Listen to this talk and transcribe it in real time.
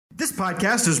This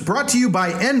podcast is brought to you by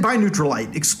and by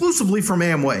Nutrilite, exclusively from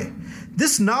Amway.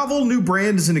 This novel new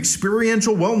brand is an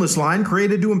experiential wellness line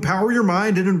created to empower your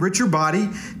mind and enrich your body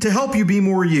to help you be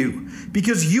more you.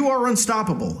 Because you are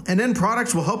unstoppable, and end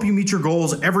products will help you meet your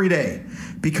goals every day.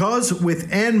 Because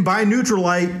with and by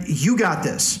Nutrilite, you got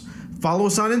this. Follow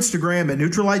us on Instagram at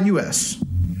NutriliteUS.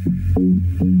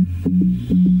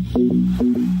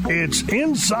 It's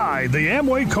Inside the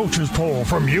Amway Coaches Poll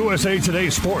from USA Today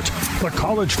Sports, the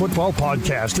college football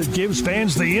podcast that gives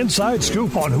fans the inside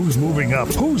scoop on who's moving up,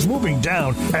 who's moving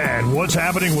down, and what's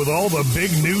happening with all the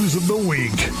big news of the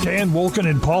week. Dan Wolken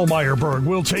and Paul Myerberg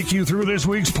will take you through this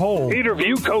week's poll,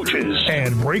 interview coaches,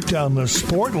 and break down the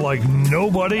sport like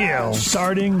nobody else.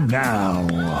 Starting now.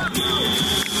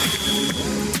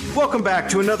 Welcome back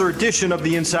to another edition of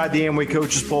the Inside the Amway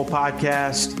Coaches Poll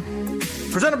podcast,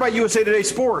 presented by USA Today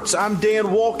Sports. I'm Dan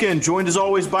Wolken, joined as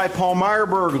always by Paul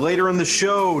Myerberg. Later in the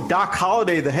show, Doc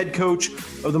Holliday, the head coach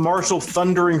of the Marshall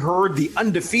Thundering Herd, the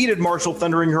undefeated Marshall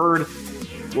Thundering Herd,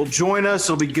 will join us.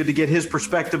 It'll be good to get his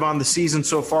perspective on the season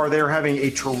so far. They're having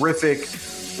a terrific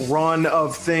run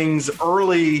of things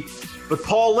early. But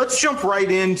Paul, let's jump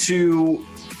right into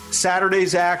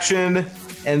Saturday's action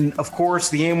and, of course,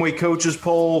 the Amway Coaches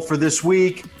Poll for this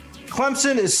week.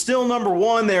 Clemson is still number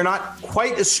one. They're not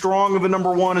quite as strong of a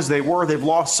number one as they were. They've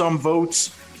lost some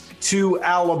votes to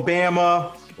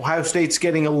Alabama. Ohio State's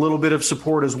getting a little bit of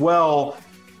support as well.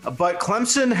 But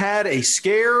Clemson had a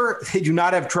scare. They do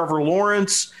not have Trevor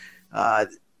Lawrence,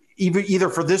 either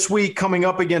for this week coming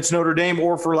up against Notre Dame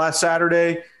or for last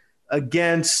Saturday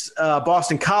against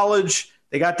Boston College.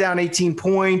 They got down 18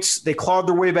 points. They clawed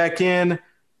their way back in.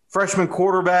 Freshman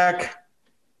quarterback.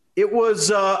 It was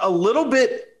a little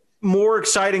bit more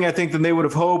exciting, I think, than they would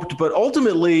have hoped. But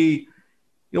ultimately,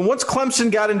 once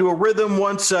Clemson got into a rhythm,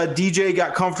 once DJ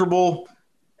got comfortable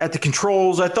at the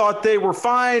controls, I thought they were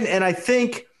fine. And I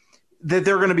think that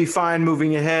they're going to be fine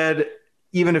moving ahead,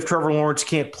 even if Trevor Lawrence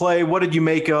can't play. What did you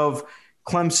make of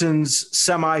Clemson's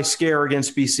semi-scare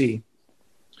against BC?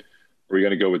 Are we going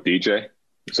to go with DJ?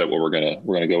 Is that what we're going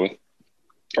to go with?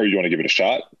 Or you want to give it a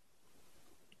shot?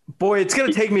 Boy, it's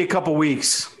going to take me a couple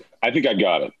weeks. I think I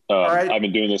got it. All right. I've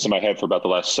been doing this in my head for about the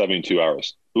last 72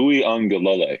 hours. Ui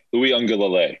ungalele. Ui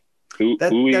ungalele. Ui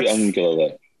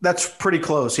ungalele. That's pretty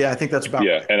close. Yeah, I think that's about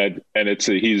right. And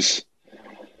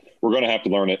we're going to have to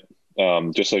learn it,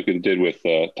 just like we did with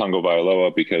Tango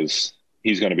Bailoa, because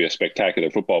he's going to be a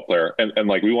spectacular football player. And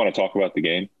like, we want to talk about the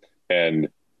game, and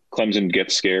Clemson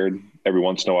gets scared every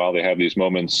once in a while. They have these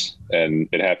moments, and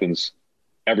it happens.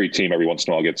 Every team every once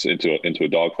in a while gets into a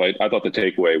dogfight. I thought the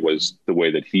takeaway was the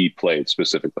way that he played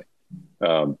specifically,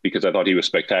 because I thought he was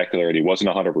spectacular and he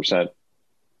wasn't 100%,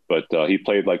 but he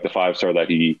played like the 5-star that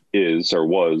he is or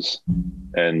was.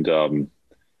 And we'll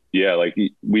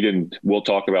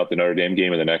talk about the Notre Dame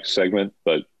game in the next segment,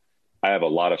 but I have a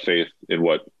lot of faith in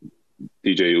what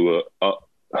DJ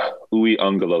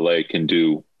Uiagalelei can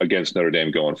do against Notre Dame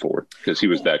going forward, because he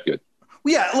was that good.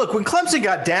 Yeah, look, when Clemson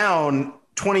got down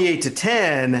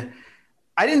 28-10,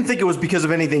 I didn't think it was because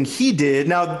of anything he did.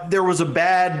 Now, there was a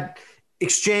bad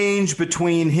exchange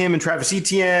between him and Travis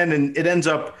Etienne, and it ends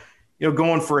up,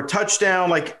 going for a touchdown.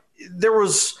 Like, there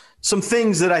was some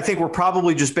things that I think were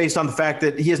probably just based on the fact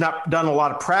that he has not done a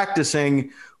lot of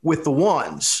practicing with the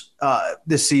ones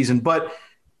this season. But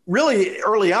really,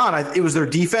 early on, it was their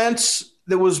defense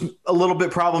that was a little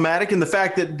bit problematic, and the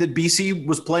fact that BC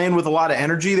was playing with a lot of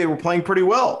energy. They were playing pretty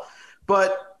well.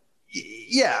 But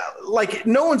yeah, like,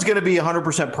 no one's going to be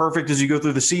 100% perfect as you go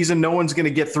through the season. No one's going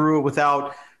to get through it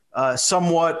without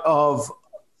somewhat of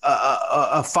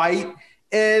a fight.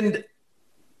 And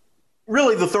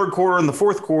really, the third quarter and the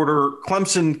fourth quarter,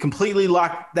 Clemson completely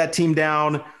locked that team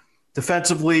down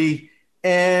defensively.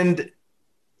 And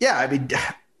yeah, I mean,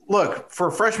 look, for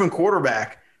a freshman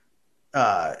quarterback,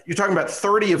 you're talking about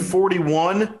 30 of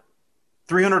 41,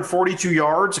 342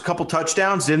 yards, a couple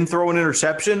touchdowns, didn't throw an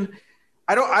interception.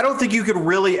 I don't think you could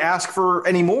really ask for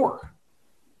any more.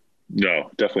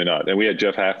 No, definitely not. And we had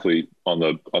Jeff Hafley on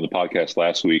the podcast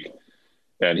last week,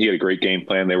 and he had a great game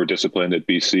plan. They were disciplined at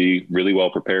BC, really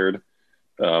well prepared.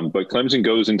 But Clemson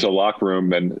goes into the locker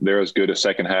room, and they're as good a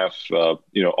second half,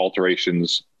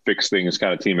 alterations, fix things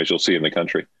kind of team as you'll see in the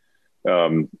country.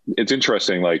 It's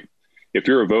interesting. Like, if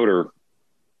you're a voter,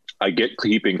 I get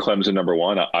keeping Clemson number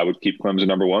one. I would keep Clemson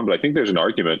number one, but I think there's an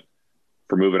argument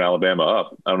for moving Alabama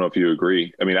up. I don't know if you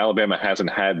agree. I mean, Alabama hasn't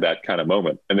had that kind of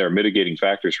moment, and there are mitigating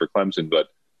factors for Clemson, but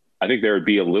I think there would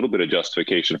be a little bit of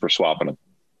justification for swapping them.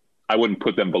 I wouldn't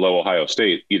put them below Ohio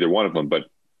State, either one of them, but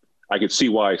I could see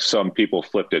why some people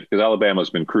flipped it, because Alabama's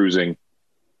been cruising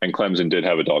and Clemson did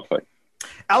have a dogfight.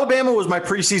 Alabama was my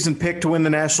preseason pick to win the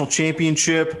national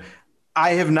championship.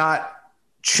 I have not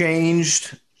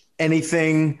changed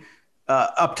anything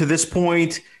up to this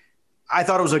point. I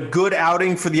thought it was a good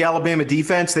outing for the Alabama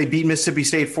defense. They beat Mississippi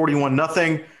State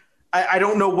 41-0. I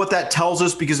don't know what that tells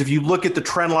us, because if you look at the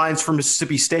trend lines for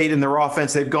Mississippi State and their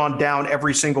offense, they've gone down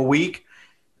every single week.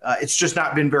 It's just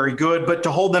not been very good. But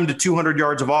to hold them to 200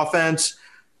 yards of offense,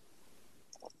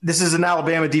 this is an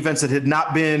Alabama defense that had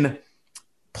not been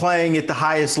playing at the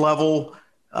highest level.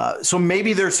 So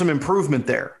maybe there's some improvement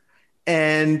there.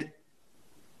 And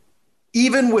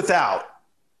even without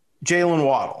Jalen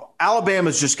Waddle,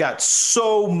 Alabama's just got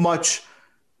so much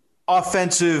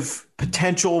offensive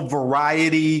potential,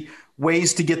 variety,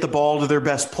 ways to get the ball to their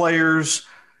best players.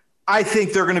 I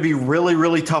think they're going to be really,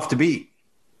 really tough to beat.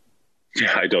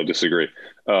 Yeah, I don't disagree.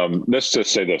 Let's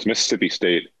just say this. Mississippi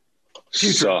State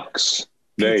sucks.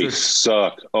 They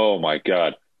suck. Oh, my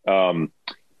God.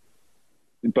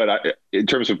 But in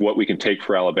terms of what we can take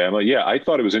for Alabama, yeah, I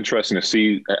thought it was interesting to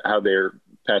see how their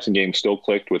passing game still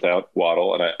clicked without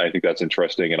Waddle, and I think that's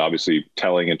interesting and obviously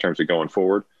telling in terms of going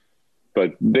forward.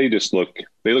 But they look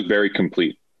very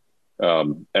complete.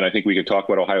 And I think we could talk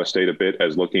about Ohio State a bit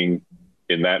as looking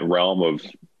in that realm of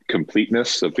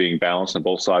completeness, of being balanced on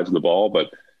both sides of the ball. But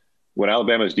when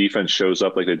Alabama's defense shows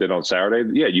up like they did on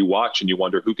Saturday, yeah, you watch and you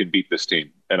wonder who can beat this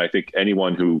team. And I think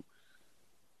anyone who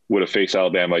would have faced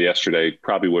Alabama yesterday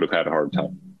probably would have had a hard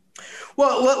time.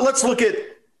 Well, let's look at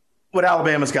what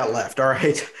Alabama's got left. All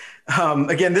right.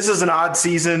 Again, this is an odd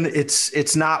season.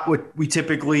 It's not what we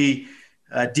typically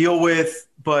deal with,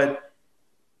 but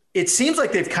it seems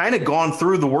like they've kind of gone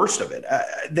through the worst of it.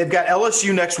 They've got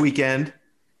LSU next weekend.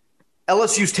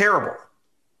 LSU's terrible.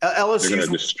 They're going to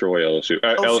destroy LSU.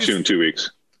 LSU in 2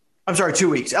 weeks. I'm sorry, 2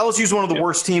 weeks. LSU's one of the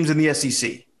worst teams in the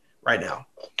SEC right now.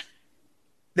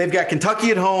 They've got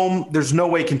Kentucky at home. There's no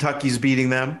way Kentucky's beating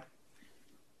them.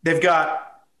 They've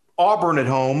got Auburn at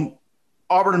home.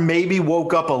 Auburn maybe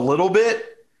woke up a little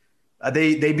bit.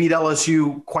 They beat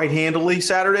LSU quite handily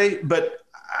Saturday, but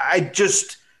I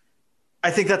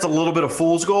think that's a little bit of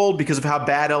fool's gold because of how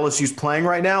bad LSU's playing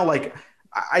right now. Like,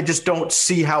 I just don't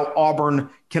see how Auburn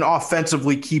can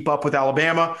offensively keep up with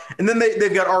Alabama. And then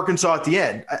they've got Arkansas at the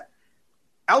end.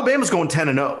 Alabama's going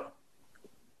 10-0.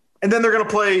 And then they're going to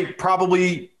play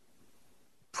probably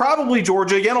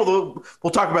Georgia again, although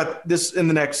we'll talk about this in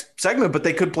the next segment, but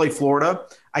they could play Florida,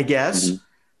 I guess.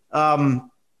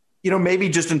 Mm-hmm. Maybe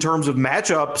just in terms of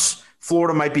matchups,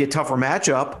 Florida might be a tougher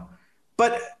matchup.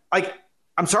 But,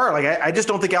 I'm sorry, I just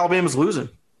don't think Alabama's losing.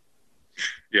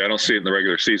 Yeah, I don't see it in the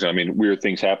regular season. I mean, weird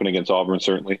things happen against Auburn,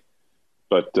 certainly.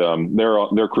 But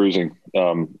they're cruising.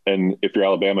 And if you're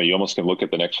Alabama, you almost can look at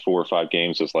the next 4 or 5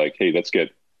 games as like, hey, let's get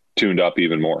tuned up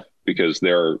even more, because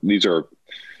these are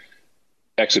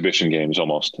exhibition games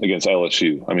almost against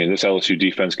LSU. I mean, this LSU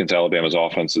defense against Alabama's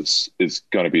offense is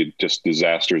going to be just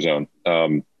disaster zone.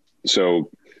 So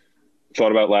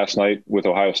thought about last night with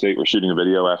Ohio State. We're shooting a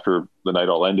video after the night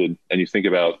all ended, and you think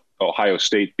about Ohio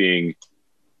State being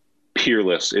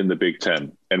peerless in the Big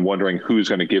Ten and wondering who's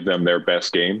going to give them their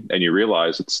best game. And you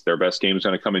realize their best game is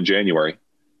going to come in January.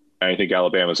 And I think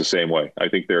Alabama's the same way. I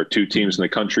think there are 2 teams in the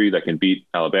country that can beat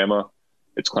Alabama.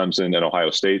 It's Clemson and Ohio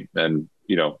State, and,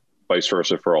 vice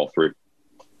versa for all 3.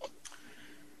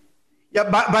 Yeah.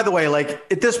 By the way,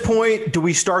 at this point, do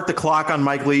we start the clock on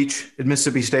Mike Leach at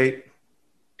Mississippi State?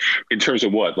 In terms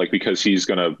of what? Because he's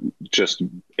going to just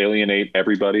alienate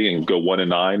everybody and go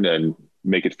 1-9 and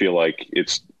make it feel like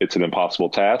it's an impossible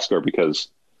task, or because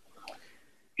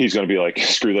he's going to be like,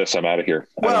 screw this, I'm out of here.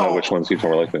 I don't know which one seems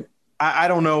more likely. I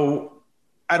don't know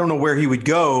where he would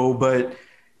go,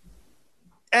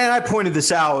 and I pointed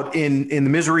this out in the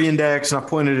misery index, and I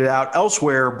pointed it out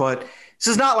elsewhere, but this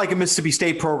is not like a Mississippi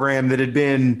State program that had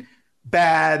been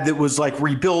bad, that was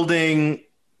rebuilding.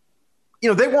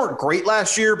 They weren't great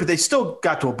last year, but they still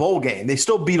got to a bowl game. They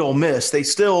still beat Ole Miss. They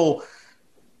still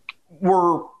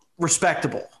were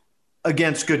respectable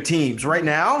against good teams. Right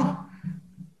now,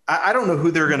 I don't know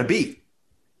who they're going to beat.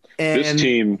 And this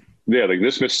team,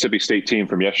 this Mississippi State team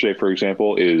from yesterday, for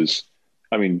example, is,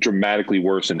 dramatically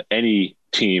worse than any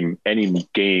team, any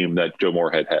game that Joe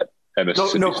Moorhead had.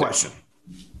 No question.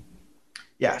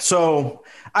 Yeah. So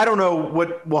I don't know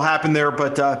what will happen there,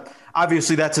 but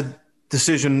obviously that's a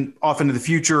decision off into the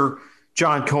future.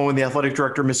 John Cohen, the athletic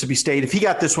director of Mississippi State, if he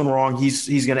got this one wrong,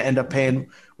 he's going to end up paying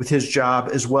with his job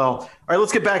as well. All right,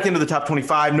 let's get back into the top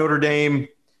 25. Notre Dame,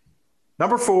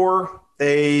 number 4.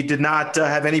 They did not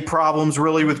have any problems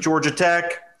really with Georgia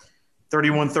Tech.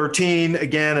 31-13.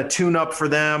 Again, a tune-up for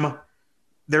them.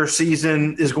 Their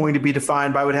season is going to be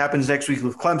defined by what happens next week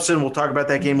with Clemson. We'll talk about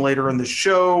that game later in the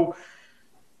show.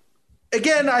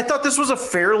 Again, I thought this was a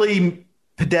fairly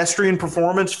pedestrian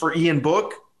performance for Ian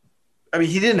Book. I mean,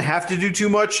 he didn't have to do too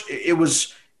much. It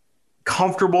was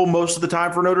comfortable most of the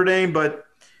time for Notre Dame, but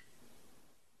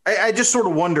I just sort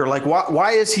of wonder, like,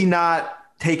 why is he not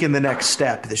taking the next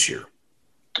step this year?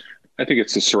 I think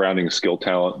it's the surrounding skill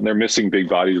talent. They're missing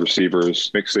big-bodied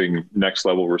receivers, mixing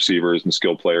next-level receivers and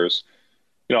skill players.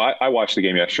 You know, I watched the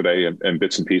game yesterday and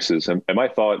bits and pieces, and my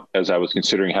thought as I was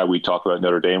considering how we talk about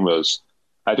Notre Dame was,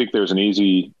 I think there's an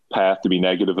easy path to be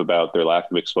negative about their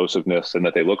lack of explosiveness and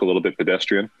that they look a little bit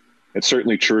pedestrian. It's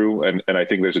certainly true, and I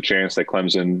think there's a chance that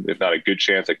Clemson, if not a good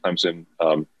chance, that Clemson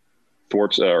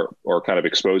thwarts or kind of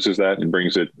exposes that and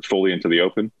brings it fully into the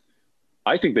open.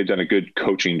 I think they've done a good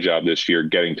coaching job this year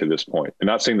getting to this point. I'm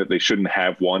not saying that they shouldn't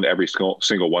have won every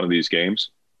single one of these games,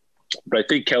 but I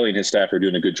think Kelly and his staff are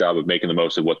doing a good job of making the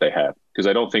most of what they have, because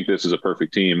I don't think this is a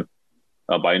perfect team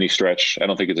by any stretch. I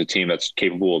don't think it's a team that's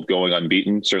capable of going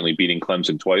unbeaten, certainly beating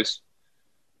Clemson twice.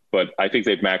 But I think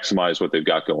they've maximized what they've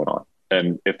got going on.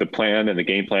 And if the plan and the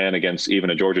game plan against even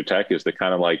a Georgia Tech is to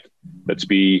kind of like, let's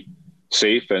be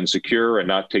safe and secure and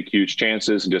not take huge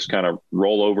chances and just kind of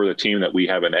roll over the team that we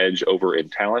have an edge over in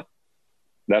talent,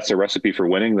 that's a recipe for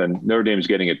winning, then Notre Dame's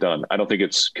getting it done. I don't think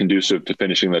it's conducive to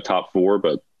finishing the top four,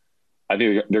 but I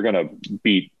think they're going to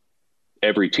beat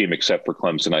every team except for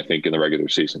Clemson, I think, in the regular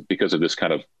season because of this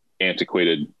kind of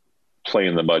antiquated play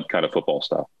in the mud kind of football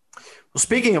style. Well,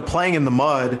 speaking of playing in the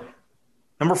mud,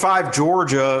 number 5,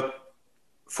 Georgia,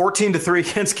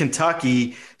 14-3 against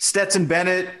Kentucky. Stetson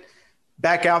Bennett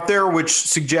back out there, which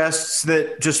suggests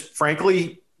that just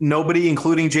frankly, nobody,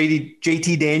 including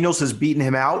JT Daniels, has beaten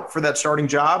him out for that starting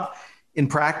job in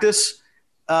practice.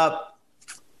 I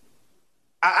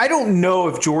don't know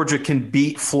if Georgia can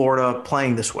beat Florida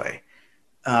playing this way.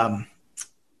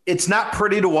 It's not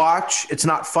pretty to watch. It's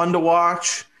not fun to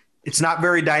watch. It's not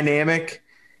very dynamic.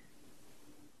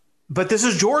 But this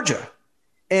is Georgia,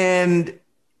 and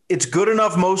it's good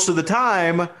enough most of the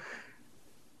time.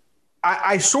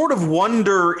 I sort of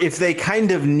wonder if they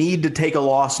kind of need to take a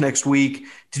loss next week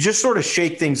to just sort of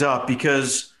shake things up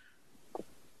because,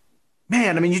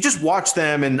 man, I mean, you just watch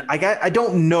them, and I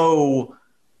don't know.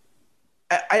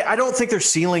 I don't think their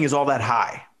ceiling is all that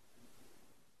high.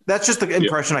 That's just the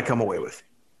impression I come away with.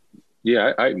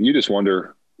 Yeah, you just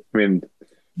wonder. I mean,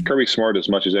 Kirby Smart, as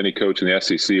much as any coach in the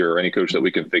SEC or any coach that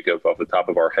we can think of off the top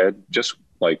of our head, just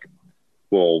like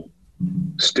will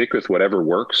stick with whatever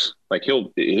works. Like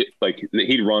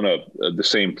he'd run the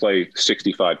same play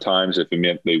 65 times if it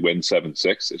meant they win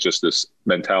 7-6. It's just this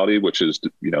mentality, which is,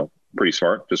 pretty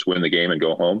smart. Just win the game and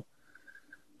go home.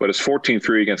 But it's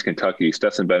 14-3 against Kentucky.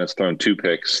 Stetson Bennett's thrown 2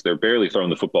 picks. They're barely throwing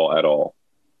the football at all.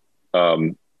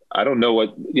 I don't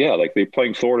know they're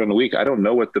playing Florida in a week. I don't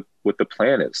know what the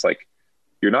plan is. Like,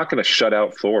 you're not going to shut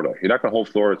out Florida. You're not going to hold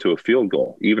Florida to a field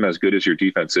goal, even as good as your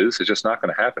defense is. It's just not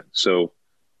going to happen. So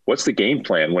what's the game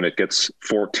plan when it gets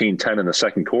 14-10 in the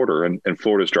second quarter and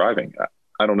Florida's driving?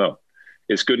 I don't know.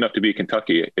 It's good enough to beat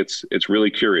Kentucky. It's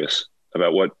really curious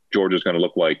about what Georgia's going to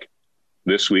look like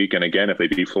this week. And again, if they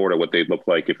beat Florida, what they'd look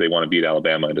like if they want to beat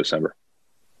Alabama in December.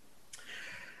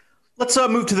 Let's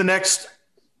move to the next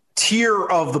tier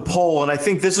of the poll. And I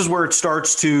think this is where it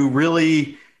starts to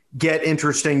really get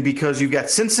interesting because you've got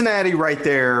Cincinnati right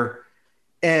there,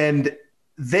 and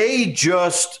they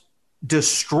just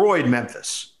destroyed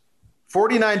Memphis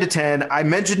 49-10. I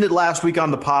mentioned it last week on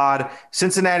the pod.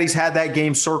 Cincinnati's had that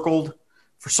game circled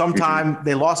for some time.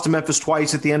 They lost to Memphis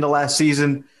twice at the end of last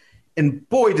season, and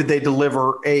boy, did they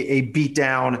deliver a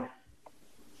beatdown.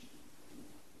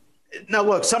 Now,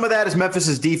 look, some of that is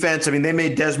Memphis's defense. I mean, they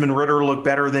made Desmond Ridder look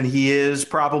better than he is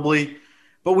probably.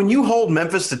 But when you hold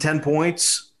Memphis to 10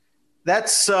 points,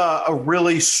 that's a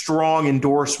really strong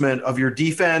endorsement of your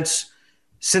defense.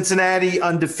 Cincinnati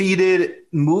undefeated,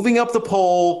 moving up the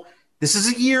poll. This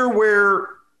is a year where,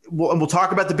 and we'll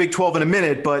talk about the Big 12 in a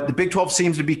minute, but the Big 12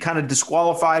 seems to be kind of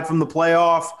disqualified from the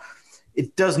playoff.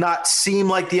 It does not seem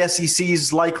like the SEC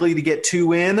is likely to get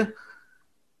 2 in.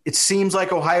 It seems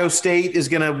like Ohio State is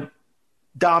going to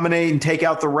dominate and take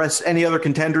out the rest, any other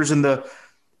contenders in the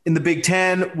Big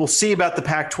 10. We'll see about the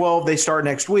Pac-12. They start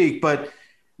next week, but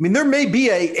I mean, there may be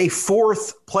a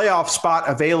 4th playoff spot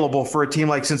available for a team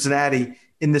like Cincinnati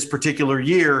in this particular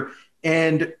year.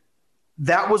 And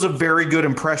that was a very good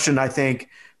impression, I think,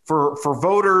 for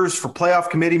voters, for playoff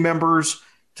committee members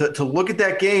to look at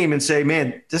that game and say,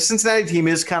 man, this Cincinnati team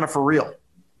is kind of for real.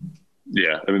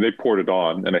 Yeah, I mean, they poured it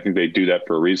on, and I think they do that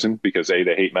for a reason because A,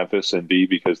 they hate Memphis, and B,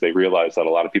 because they realize that a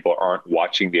lot of people aren't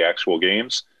watching the actual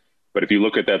games. But if you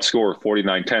look at that score,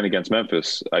 49-10 against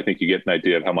Memphis, I think you get an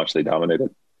idea of how much they dominated.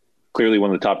 clearly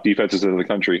one of the top defenses in the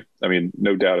country. I mean,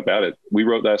 no doubt about it. We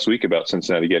wrote last week about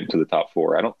Cincinnati getting to the top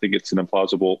 4. I don't think it's an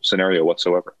implausible scenario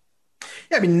whatsoever.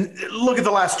 Yeah, I mean, look at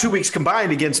the last 2 weeks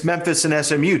combined against Memphis and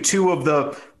SMU, 2 of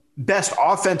the best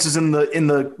offenses in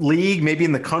the league, maybe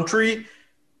in the country,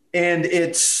 and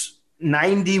it's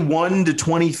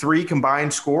 91-23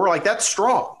 combined score. Like, that's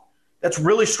strong. That's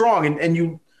really strong. And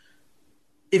you,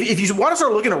 if you want to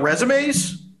start looking at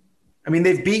resumes, I mean,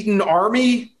 they've beaten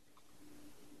Army,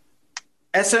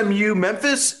 SMU,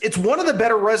 Memphis. It's one of the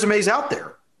better resumes out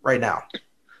there right now.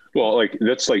 Well, like,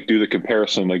 let's do the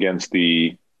comparison against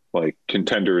the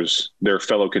contenders, their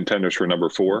fellow contenders for number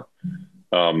 4.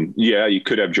 Yeah, you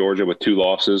could have Georgia with 2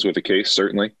 losses with a case,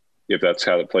 certainly, if that's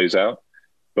how it plays out.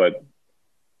 But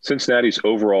Cincinnati's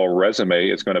overall resume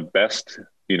is going to best,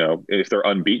 if they're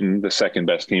unbeaten, the second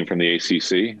best team from the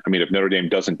ACC. I mean, if Notre Dame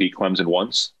doesn't beat Clemson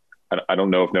once, I don't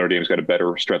know if Notre Dame's got a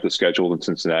better strength of schedule than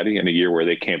Cincinnati in a year where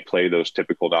they can't play those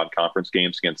typical non-conference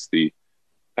games against the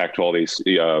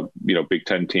Pac-12, Big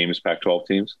Ten teams, Pac-12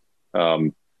 teams.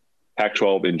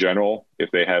 Pac-12 in general, if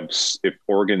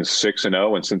Oregon's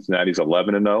 6-0 and Cincinnati's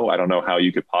 11-0, I don't know how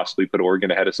you could possibly put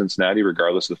Oregon ahead of Cincinnati,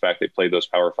 regardless of the fact they played those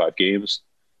Power 5 games.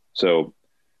 So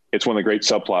it's one of the great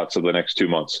subplots of the next 2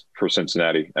 months for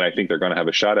Cincinnati, and I think they're going to have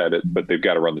a shot at it, but they've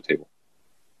got to run the table.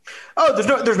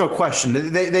 Oh, there's no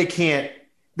question. They can't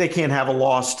have a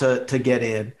loss to get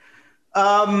in.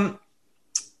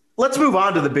 Let's move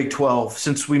on to the Big 12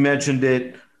 since we mentioned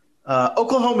it.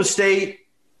 Oklahoma State,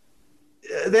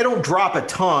 they don't drop a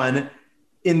ton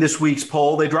in this week's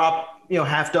poll. They drop,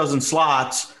 half dozen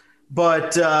slots,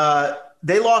 but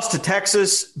they lost to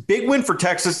Texas. Big win for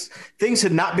Texas. Things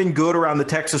had not been good around the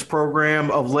Texas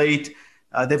program of late.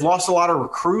 They've lost a lot of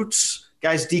recruits,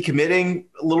 guys decommitting,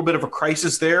 a little bit of a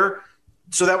crisis there.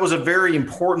 So that was a very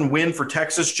important win for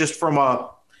Texas, just from a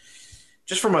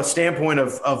standpoint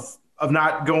of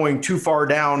not going too far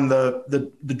down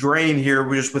the drain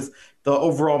here, just with the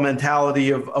overall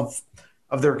mentality of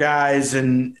their guys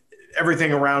and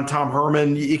everything around Tom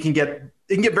Herman. It can get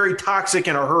very toxic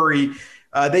in a hurry.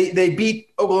 They beat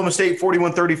Oklahoma State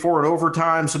 41-34 in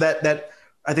overtime, so that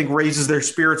I think raises their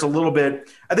spirits a little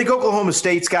bit. I think Oklahoma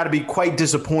State's got to be quite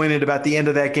disappointed about the end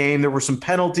of that game. There were some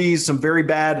penalties, some very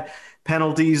bad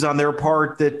penalties on their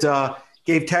part that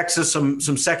gave Texas some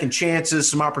second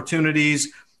chances, some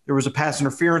opportunities. There was a pass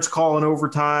interference call in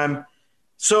overtime.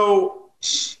 So,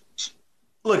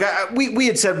 look, we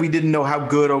had said we didn't know how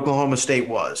good Oklahoma State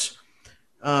was.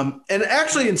 And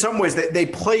actually, in some ways, they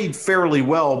played fairly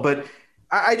well. But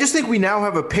I just think we now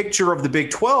have a picture of the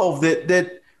Big 12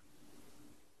 that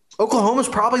Oklahoma's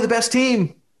probably the best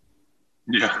team.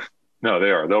 Yeah. No,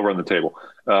 they are. They'll run the table.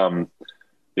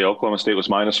 Oklahoma State was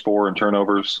 -4 in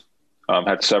turnovers,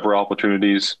 had several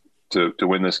opportunities to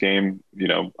win this game.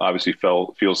 Obviously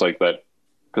feels like that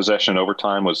possession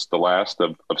overtime was the last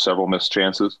of several missed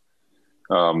chances.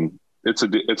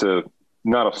 It's a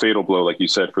not a fatal blow, like you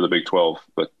said, for the Big 12,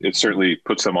 but it certainly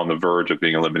puts them on the verge of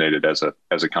being eliminated as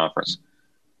a conference.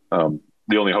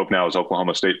 The only hope now is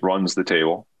Oklahoma State runs the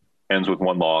table, ends with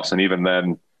 1 loss, and even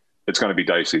then it's going to be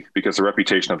dicey because the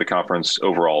reputation of the conference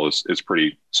overall is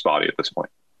pretty spotty at this point.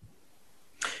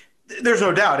 There's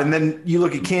no doubt. And then you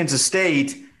look at Kansas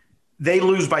State, they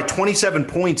lose by 27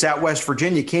 points at West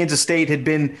Virginia. Kansas State had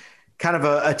been kind of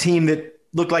a team that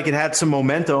looked like it had some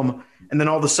momentum, and then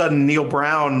all of a sudden Neil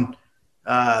Brown,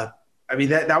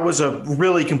 that was a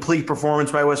really complete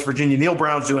performance by West Virginia. Neil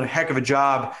Brown's doing a heck of a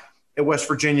job at West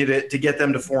Virginia to get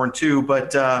them to 4-2,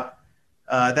 but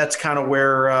that's kind of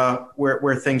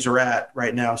where things are at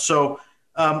right now. So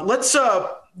let's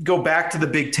go back to the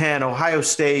Big Ten, Ohio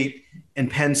State and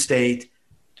Penn State.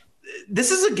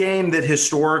 This is a game that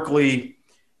historically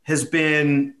has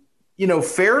been,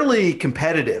 fairly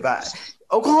competitive.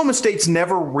 Oklahoma State's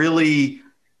never really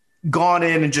gone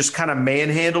in and just kind of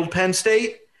manhandled Penn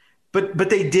State, but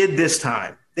they did this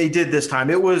time.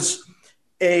 It was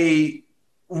a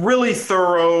really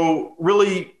thorough,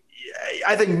 really,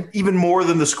 I think even more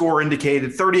than the score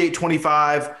indicated,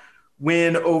 38-25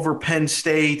 win over Penn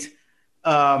State.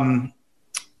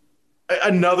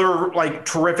 Another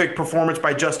terrific performance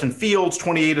by Justin Fields,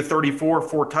 28-34,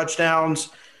 4 touchdowns.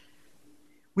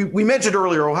 We mentioned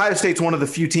earlier, Ohio State's one of the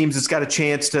few teams that's got a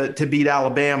chance to beat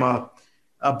Alabama.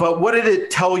 But what did it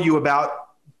tell you about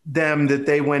them that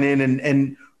they went in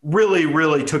and really,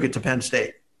 really took it to Penn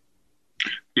State?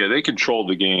 Yeah, they controlled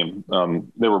the game.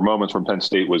 There were moments when Penn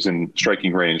State was in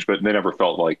striking range, but they never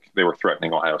felt like they were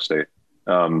threatening Ohio State.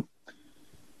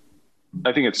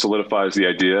 I think it solidifies the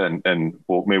idea, and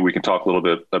maybe we can talk a little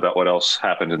bit about what else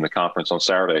happened in the conference on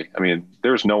Saturday. I mean,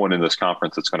 there's no one in this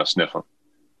conference that's going to sniff them.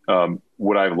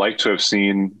 Would I have liked to have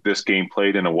seen this game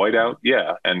played in a whiteout?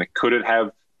 Yeah. And could it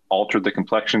have altered the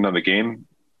complexion of the game?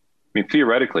 I mean,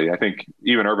 theoretically, I think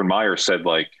even Urban Meyer said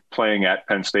like playing at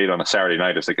Penn State on a Saturday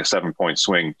night is like a 7-point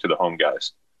swing to the home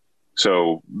guys.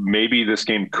 So maybe this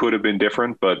game could have been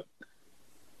different, but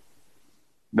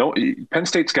no, Penn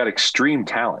State's got extreme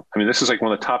talent. I mean, this is like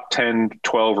one of the top 10,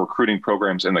 12 recruiting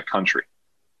programs in the country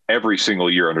every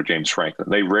single year under James Franklin.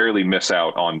 They rarely miss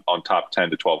out on top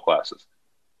 10 to 12 classes.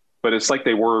 But it's like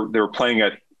they were playing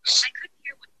at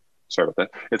sorry about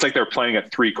that. It's like they're playing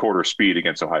at 3/4 speed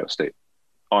against Ohio State.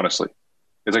 Honestly,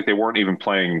 it's like they weren't even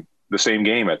playing the same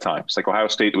game at times. Like Ohio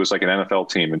State was like an NFL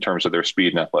team in terms of their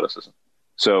speed and athleticism.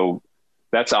 So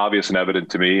that's obvious and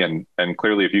evident to me. And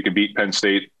clearly, if you can beat Penn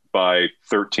State by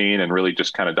 13 and really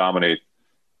just kind of dominate,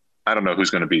 I don't know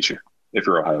who's going to beat you if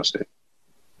you're Ohio State.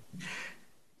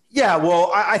 Yeah,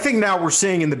 well, I think now we're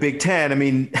seeing in the Big Ten, I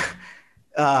mean,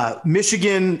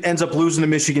 Michigan ends up losing to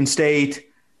Michigan State.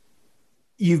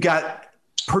 You've got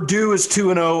Purdue is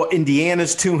 2-0,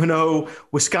 Indiana's 2-0,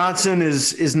 Wisconsin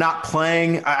is not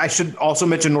playing. I should also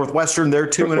mention Northwestern, they're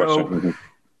 2-0.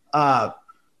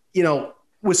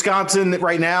 Wisconsin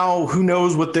right now, who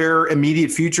knows what their immediate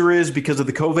future is because of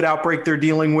the COVID outbreak they're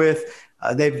dealing with.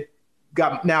 They've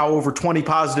got now over 20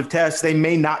 positive tests. They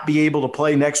may not be able to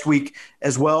play next week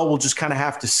as well. We'll just kind of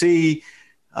have to see.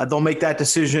 They'll make that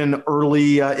decision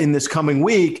early in this coming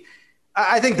week.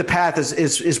 I think the path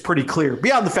is pretty clear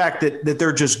beyond the fact that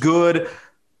they're just good.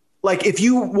 Like if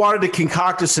you wanted to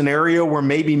concoct a scenario where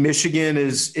maybe Michigan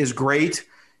is great,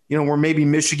 where maybe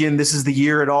Michigan, this is the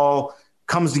year it all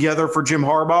comes together for Jim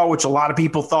Harbaugh, which a lot of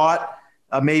people thought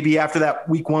maybe after that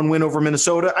week 1 win over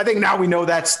Minnesota. I think now we know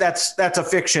that's a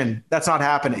fiction. That's not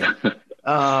happening.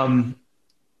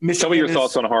 Tell me your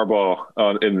thoughts on Harbaugh.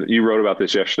 And you wrote about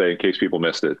this yesterday in case people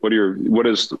missed it. What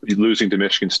does losing to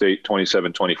Michigan State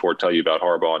 27-24 tell you about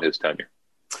Harbaugh and his tenure?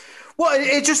 Well,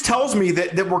 it just tells me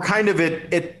that we're kind of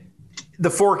at the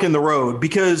fork in the road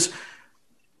because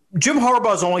Jim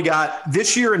Harbaugh's only got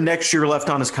this year and next year left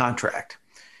on his contract.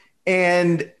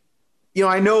 And,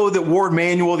 I know that Ward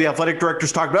Manuel, the athletic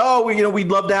director's talked about, we'd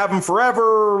love to have him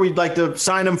forever. We'd like to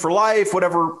sign him for life,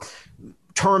 whatever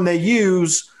term they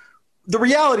use. The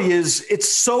reality is it's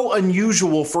so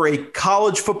unusual for a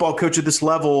college football coach at this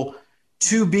level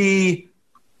to be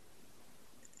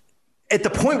at the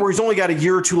point where he's only got a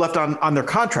year or two left on their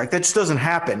contract. That just doesn't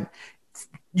happen.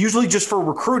 Usually just for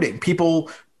recruiting. People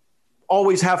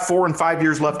always have 4 and 5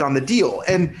 years left on the deal.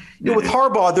 And with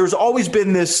Harbaugh, there's always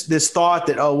been this thought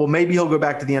that, maybe he'll go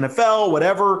back to the NFL,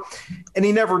 whatever. And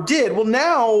he never did. Well,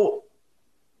 now,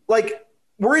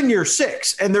 we're in year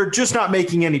 6 and they're just not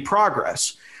making any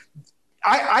progress.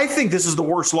 I think this is the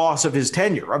worst loss of his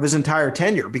tenure, of his entire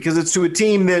tenure, because it's to a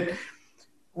team that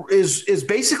is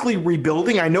basically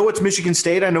rebuilding. I know it's Michigan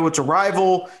State. I know it's a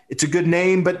rival. It's a good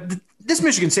name, but this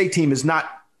Michigan State team is not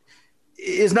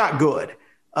good.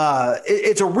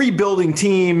 It's a rebuilding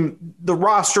team. The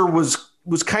roster was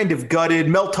kind of gutted.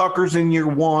 Mel Tucker's in year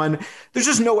 1. There's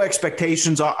just no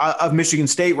expectations of Michigan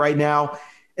State right now.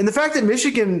 And the fact that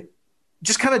Michigan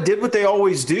just kind of did what they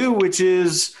always do, which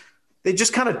is they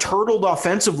just kind of turtled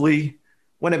offensively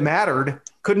when it mattered,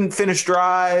 couldn't finish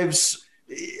drives,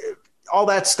 all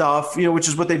that stuff, which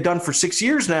is what they've done for 6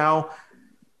 years now.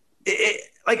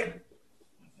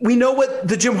 We know what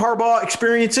the Jim Harbaugh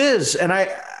experience is. And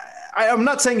I'm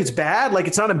not saying it's bad.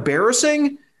 It's not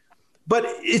embarrassing, but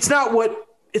it's not what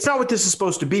this is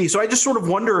supposed to be. So I just sort of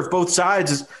wonder if both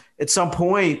sides at some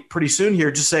point pretty soon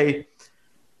here just say,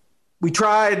 we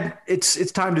tried,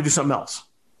 it's time to do something else.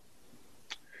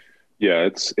 Yeah,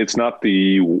 it's not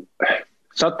the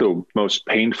most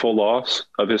painful loss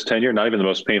of his tenure, not even the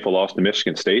most painful loss to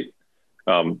Michigan State,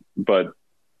 but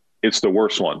it's the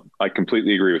worst one. I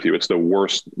completely agree with you. It's the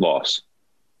worst loss,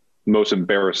 most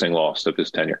embarrassing loss of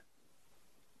his tenure.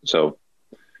 So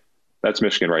that's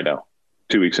Michigan right now,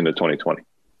 2 weeks into 2020.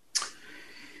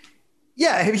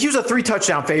 Yeah, he was a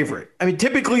 3-touchdown favorite. I mean,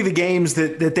 typically the games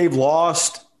that they've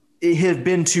lost have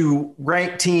been to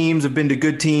ranked teams, have been to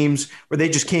good teams where they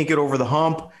just can't get over the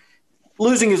hump.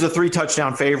 Losing as a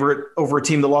 3-touchdown favorite over a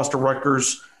team that lost to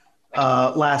Rutgers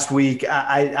last week,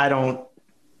 I don't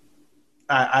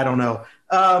know.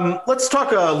 Let's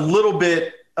talk a little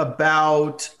bit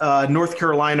about North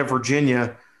Carolina,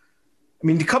 Virginia. I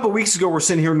mean, a couple of weeks ago, we're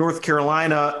sitting here in North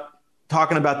Carolina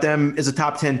talking about them as a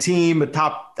top 10 team, I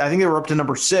think they were up to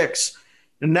number 6.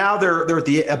 And now they're at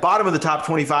the bottom of the top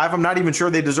 25. I'm not even sure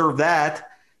they deserve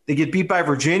that. They get beat by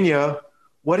Virginia.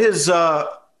 What has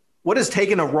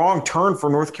taken a wrong turn for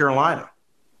North Carolina?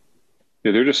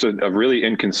 Yeah, they're just a really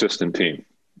inconsistent team.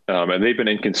 And they've been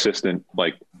inconsistent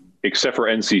except for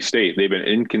NC State, they've been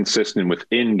inconsistent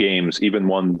within games, even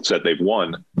ones that they've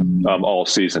won all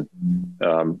season.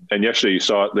 And yesterday you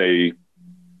saw it,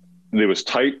 it was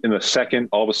tight in the second.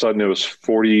 All of a sudden it was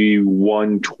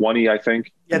 41-20, I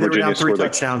think. Yeah, they were down 3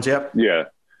 touchdowns. Yep. Yeah.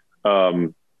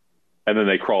 And then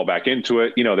they crawl back into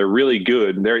it. You know, they're really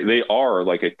good. They are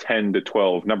like a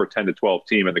number 10 to 12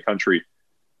 team in the country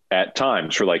at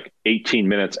times for like 18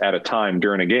 minutes at a time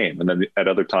during a game. And then at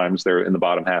other times they're in the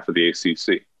bottom half of the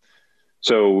ACC.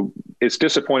 So it's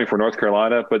disappointing for North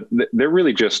Carolina, but they're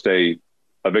really just a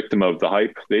victim of the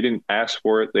hype. They didn't ask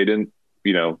for it. They didn't,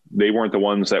 they weren't the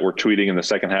ones that were tweeting in the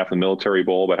second half of the Military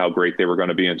Bowl about how great they were going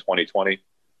to be in 2020.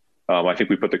 I think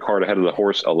we put the cart ahead of the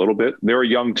horse a little bit. They're a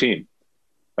young team.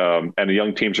 And the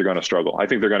young teams are going to struggle. I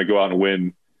think they're going to go out and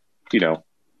win,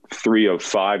 3 of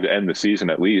 5 to end the season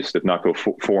at least, if not go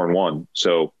 4-1.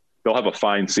 So they'll have a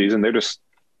fine season.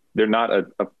 They're not a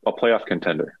playoff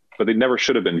contender, but they never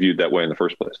should have been viewed that way in the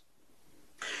first place.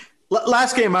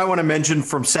 Last game I want to mention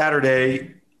from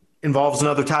Saturday involves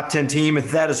another top 10 team, and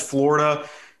that is Florida.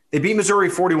 They beat Missouri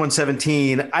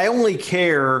 41-17. I only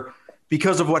care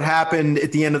because of what happened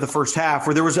at the end of the first half,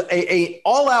 where there was a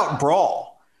all-out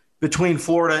brawl between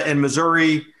Florida and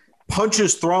Missouri,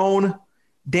 punches thrown,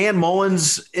 Dan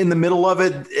Mullen's in the middle of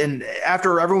it. And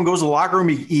after everyone goes to the locker room,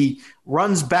 he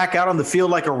runs back out on the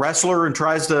field like a wrestler and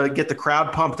tries to get the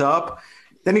crowd pumped up.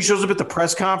 Then he shows up at the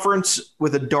press conference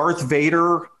with a Darth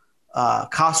Vader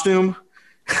costume,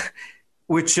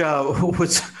 which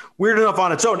was weird enough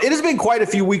on its own. It has been quite a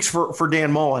few weeks for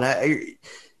Dan Mullen.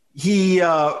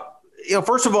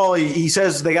 First of all, he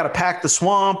says they got to pack the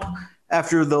swamp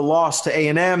after the loss to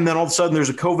A&M. Then all of a sudden there's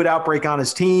a COVID outbreak on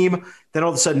his team. Then all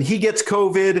of a sudden he gets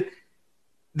COVID.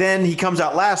 Then he comes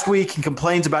out last week and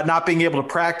complains about not being able to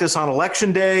practice on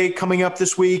Election Day coming up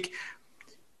this week.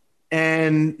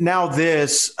 And now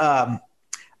this. I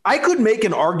could make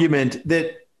an argument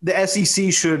that the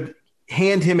SEC should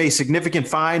hand him a significant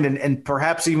fine and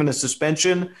perhaps even a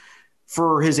suspension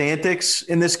for his antics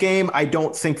in this game. I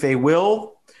don't think they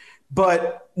will.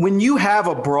 But when you have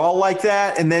a brawl like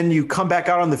that and then you come back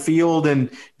out on the field and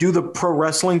do the pro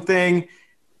wrestling thing,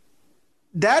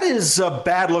 that is a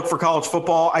bad look for college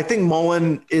football. I think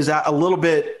Mullen is a little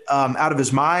bit out of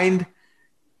his mind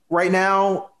right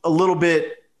now, a little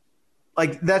bit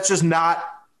like that's just not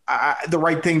the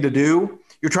right thing to do.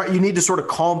 You need to sort of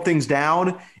calm things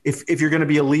down if you're going to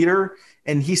be a leader,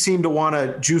 and he seemed to want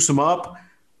to juice him up.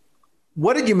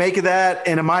 What did you make of that?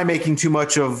 And am I making too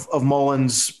much of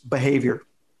Mullen's behavior?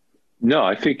 No,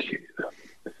 I think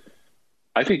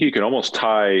you can almost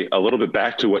tie a little bit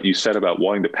back to what you said about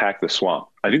wanting to pack the swamp.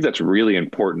 I think that's really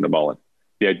important to Mullen,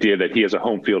 the idea that he has a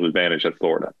home field advantage at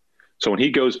Florida. So when he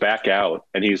goes back out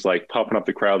and he's like pumping up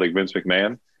the crowd like Vince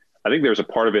McMahon, I think there's a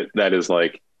part of it that is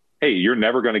like, hey, you're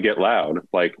never going to get loud.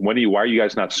 Like, why are you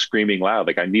guys not screaming loud?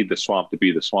 Like, I need the swamp to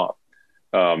be the swamp.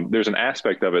 There's an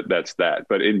aspect of it that's that,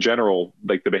 but in general,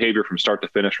 like the behavior from start to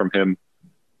finish from him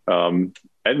and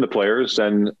the players,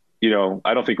 and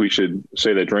I don't think we should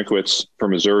say that Drinkwitz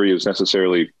from Missouri is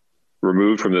necessarily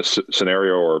removed from this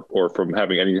scenario or from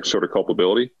having any sort of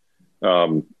culpability.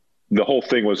 The whole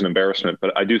thing was an embarrassment,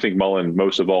 but I do think Mullen,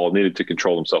 most of all, needed to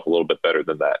control himself a little bit better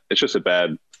than that. It's just a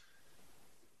bad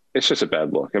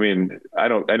look. I mean, I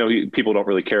know people don't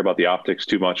really care about the optics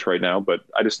too much right now, but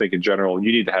I just think in general,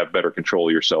 you need to have better control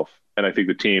of yourself. And I think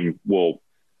the team will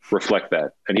reflect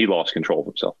that. And he lost control of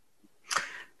himself.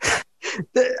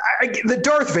 The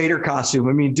Darth Vader costume.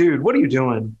 I mean, dude, what are you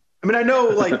doing? I mean, I know,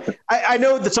 like, I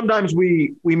know that sometimes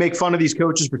we make fun of these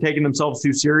coaches for taking themselves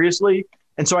too seriously.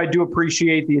 And so I do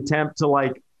appreciate the attempt to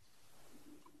like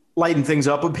lighten things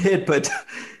up a bit, but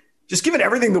just given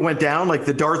everything that went down, like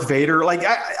the Darth Vader, like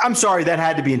I'm sorry, that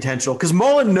had to be intentional because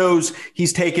Mullen knows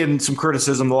he's taken some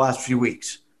criticism the last few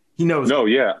weeks. He knows. No,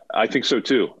 yeah, I think so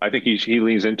too. I think he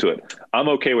leans into it. I'm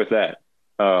okay with that.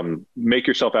 Make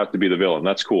yourself out to be the villain.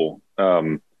 That's cool.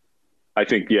 I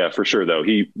think, yeah, for sure though.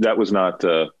 That was not,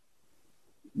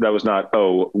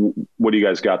 oh, what do you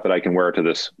guys got that I can wear to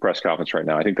this press conference right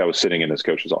now? I think that was sitting in his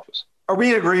coach's office. Are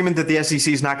we in agreement that the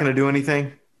SEC is not going to do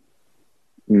anything?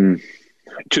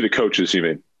 To the coaches, you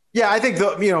mean? Yeah, I think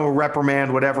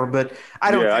reprimand, whatever, but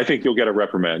I don't. Yeah, I think you'll get a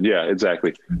reprimand. Yeah,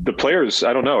 exactly. The players,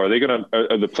 I don't know. Are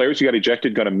the players who got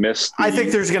ejected going to miss? I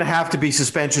think there's going to have to be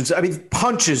suspensions. I mean,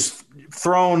 punches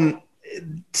thrown, it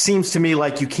seems to me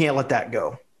like you can't let that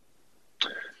go.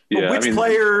 Yeah, but which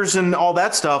players and all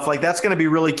that stuff, like that's going to be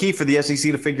really key for the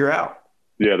SEC to figure out.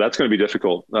 Yeah, that's going to be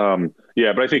difficult.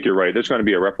 Yeah, but I think you're right. There's going to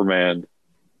be a reprimand,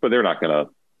 but they're not going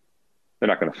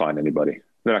to find anybody.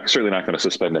 They're certainly not going to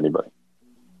suspend anybody.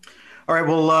 All right.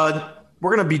 Well,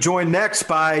 We're going to be joined next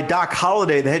by Doc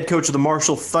Holliday, the head coach of the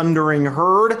Marshall Thundering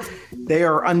Herd. They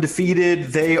are undefeated.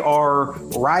 They are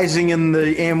rising in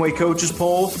the Amway Coaches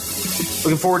Poll.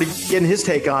 Looking forward to getting his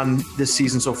take on this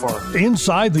season so far.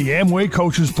 Inside the Amway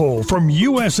Coaches Poll from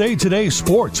USA Today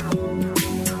Sports.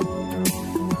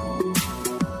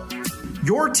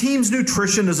 Your team's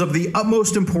nutrition is of the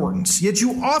utmost importance, yet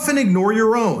you often ignore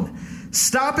your own.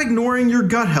 Stop ignoring your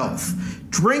gut health.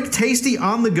 Drink tasty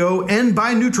on-the-go and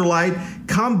by Nutrilite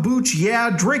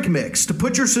Kombucha Drink Mix to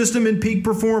put your system in peak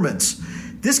performance.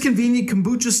 This convenient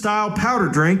kombucha-style powder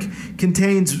drink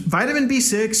contains vitamin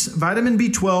B6, vitamin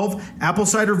B12, apple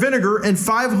cider vinegar, and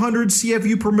 500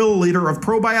 CFU per milliliter of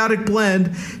probiotic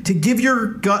blend to give your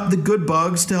gut the good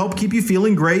bugs to help keep you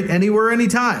feeling great anywhere,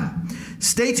 anytime.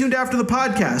 Stay tuned after the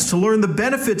podcast to learn the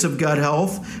benefits of gut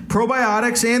health,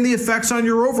 probiotics, and the effects on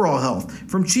your overall health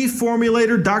from Chief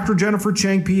Formulator Dr. Jennifer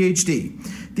Chang, PhD.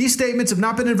 These statements have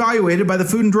not been evaluated by the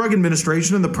Food and Drug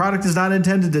Administration, and the product is not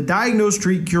intended to diagnose,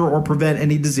 treat, cure, or prevent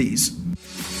any disease.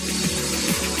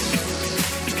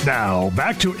 Now,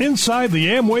 back to Inside the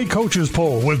Amway Coaches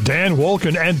Poll with Dan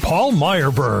Wolken and Paul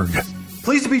Myerberg.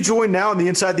 Pleased to be joined now in the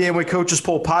Inside the Amway Coaches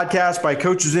Poll podcast by a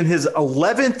coach who's in his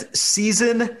 11th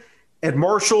season at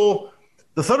Marshall.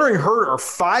 The Thundering Herd are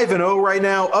 5-0 right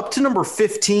now, up to number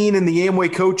 15 in the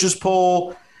Amway Coaches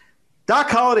Poll. Doc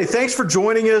Holliday, thanks for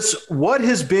joining us. What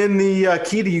has been the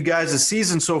key to you guys this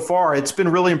season so far? It's been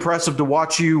really impressive to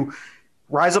watch you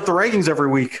rise up the rankings every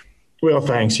week. Well,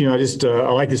 thanks. I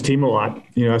like this team a lot.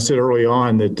 I said early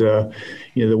on that,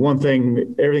 the one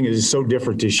thing, everything is so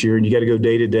different this year, and you got to go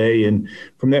day to day. And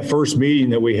from that first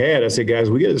meeting that we had, I said,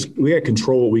 guys, we got to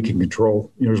control what we can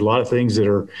control. There's a lot of things that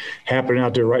are happening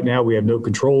out there right now we have no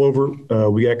control over.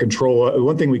 We got control.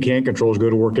 One thing we can control is go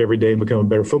to work every day and become a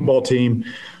better football team.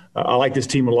 I like this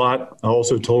team a lot. I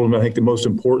also told them I think the most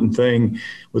important thing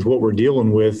with what we're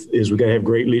dealing with is we got to have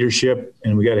great leadership,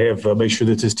 and we got to have make sure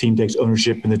that this team takes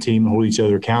ownership in the team and hold each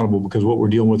other accountable, because what we're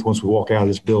dealing with once we walk out of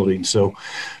this building. So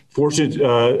fortunate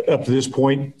up to this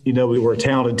point, we were a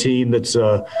talented team that's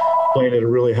playing at a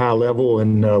really high level,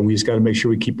 and we just got to make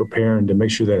sure we keep preparing to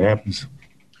make sure that happens.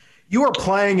 You are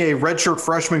playing a redshirt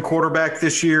freshman quarterback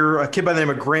this year, a kid by the name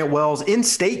of Grant Wells,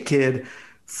 in-state kid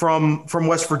from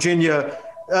West Virginia.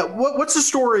 What's the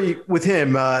story with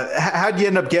him? How'd you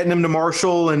end up getting him to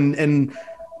Marshall, and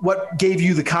what gave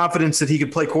you the confidence that he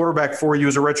could play quarterback for you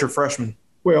as a redshirt freshman?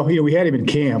 Well, we had him in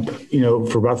camp,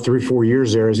 for about 3 or 4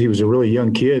 years there, as he was a really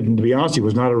young kid. And to be honest, he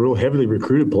was not a real heavily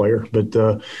recruited player.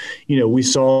 But, we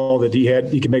saw that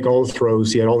he could make all the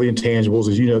throws. He had all the intangibles.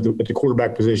 As you know, at the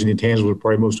quarterback position, the intangibles are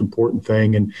probably the most important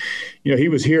thing. And, he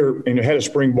was here and had a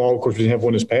spring ball. Of course, we didn't have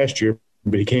one this past year.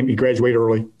 But he graduated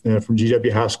early from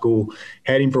GW High School,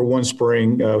 had him for one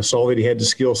spring, saw that he had the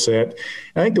skill set.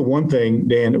 I think the one thing,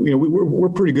 Dan, we're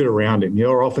pretty good around him.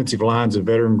 Our offensive line's a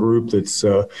veteran group that's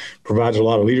provides a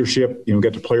lot of leadership. We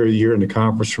got the player of the year in the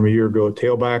conference from a year ago at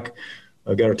tailback.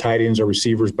 Got our tight ends, our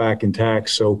receivers back intact.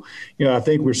 So, I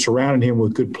think we're surrounding him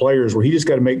with good players where he just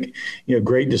got to make,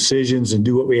 great decisions and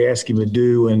do what we ask him to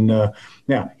do. And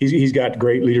now he's got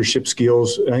great leadership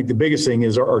skills. I think the biggest thing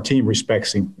is our team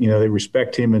respects him. They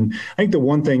respect him. And I think the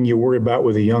one thing you worry about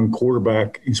with a young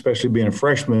quarterback, especially being a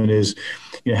freshman, is,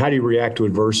 how do you react to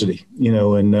adversity?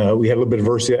 And we had a little bit of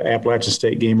adversity at Appalachian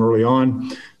State game early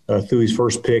on. Threw his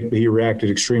first pick, but he reacted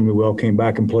extremely well, came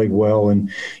back and played well,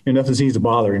 and nothing seems to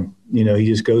bother him. He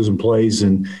just goes and plays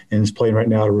and is playing right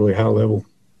now at a really high level.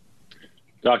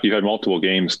 Doc, you've had multiple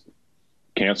games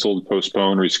canceled,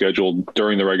 postponed, rescheduled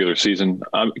during the regular season.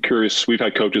 I'm curious, we've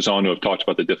had coaches on who have talked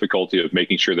about the difficulty of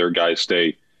making sure their guys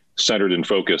stay centered and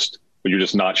focused, but you're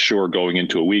just not sure going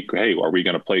into a week, hey, are we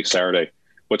going to play Saturday?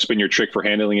 What's been your trick for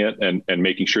handling it and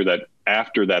making sure that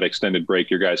after that extended break,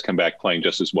 your guys come back playing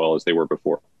just as well as they were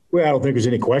before? Well, I don't think there's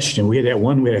any question. We had a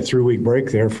 3-week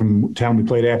break there from the time we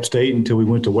played App State until we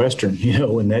went to Western,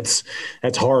 and that's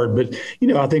hard. But,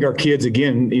 I think our kids,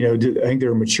 again, I think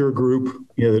they're a mature group,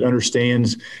 that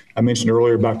understands. I mentioned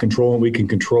earlier about controlling we can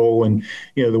control. And,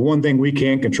 the one thing we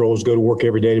can control is go to work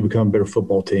every day to become a better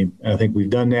football team. And I think we've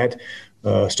done that.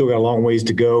 Still got a long ways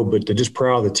to go, but just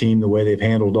proud of the team, the way they've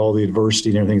handled all the adversity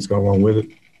and everything that's gone along with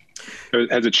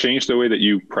it. Has it changed the way that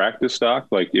you practice, Doc?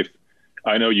 Like, if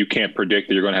I know you can't predict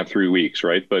that you're going to have 3 weeks,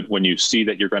 right? But when you see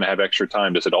that you're going to have extra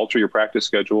time, does it alter your practice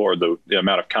schedule or the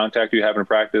amount of contact you have in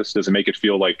practice? Does it make it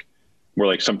feel like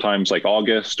more like sometimes like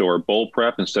August or bowl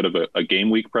prep instead of a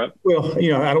game week prep? Well,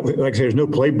 I don't like I say there's no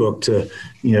playbook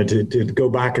to go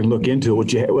back and look into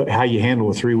how you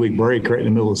handle a 3-week break right in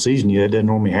the middle of the season. That doesn't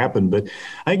normally happen. But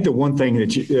I think the one thing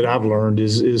that I've learned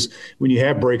is when you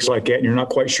have breaks like that and you're not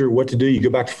quite sure what to do, you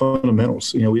go back to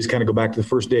fundamentals. We just kind of go back to the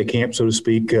first day of camp, so to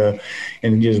speak,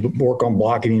 and just work on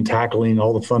blocking and tackling,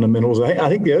 all the fundamentals. I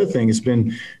think the other thing that's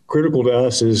been critical to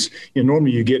us is,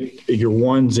 normally you get your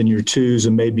 1s and your 2s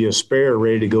and maybe a spare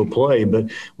ready to go play.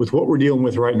 But with what we're dealing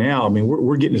with right now, I mean,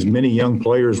 we're getting as many young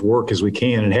players work as we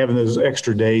can, and having those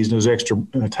extra days and those extra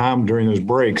time during those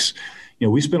breaks.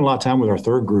 We spend a lot of time with our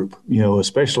third group,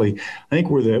 especially I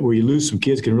think where you lose some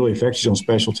kids can really affect you on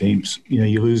special teams.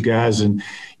 You lose guys, and,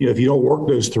 if you don't work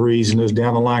those 3s and those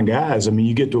down the line guys, I mean,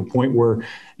 you get to a point where,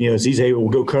 as he's able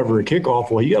to go cover a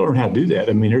kickoff. Well, you got to learn how to do that.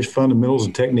 I mean, there's fundamentals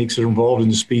and techniques that are involved in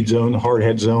the speed zone, the hard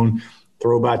head zone,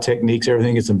 throw by techniques,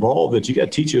 everything that's involved that you got to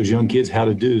teach those young kids how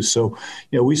to do. So,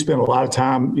 we spend a lot of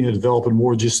time, developing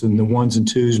more just than the 1s and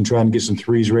 2s and trying to get some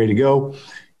 3s ready to go.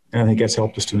 And I think that's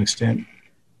helped us to an extent.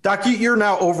 Doc, you're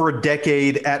now over a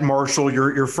decade at Marshall.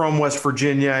 You're from West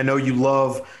Virginia. I know you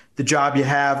love the job you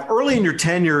have. Early in your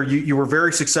tenure, you were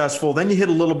very successful. Then you hit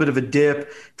a little bit of a dip.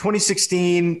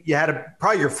 2016, you had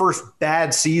probably your first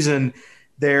bad season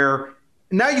there.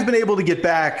 Now you've been able to get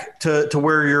back to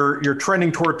where you're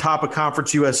trending toward top of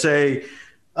Conference USA.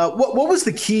 What was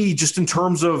the key just in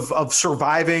terms of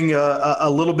surviving a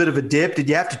little bit of a dip? Did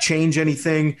you have to change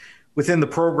anything within the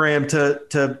program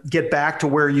to get back to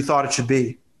where you thought it should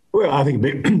be? Well, I think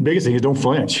the biggest thing is don't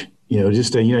flinch. We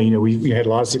had a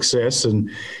lot of success, and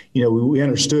we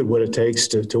understood what it takes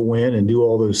to win and do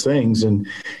all those things. And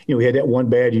we had that one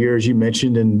bad year, as you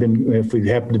mentioned, and if we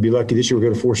happen to be lucky this year, we'll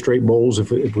go to 4 straight bowls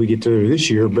if we get to this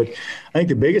year. But I think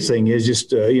the biggest thing is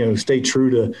just stay true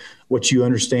to what you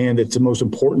understand. It's the most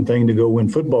important thing to go win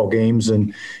football games,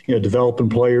 and developing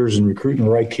players and recruiting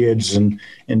the right kids and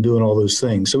doing all those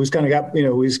things. So we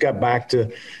just got back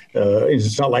to.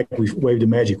 It's not like we waved a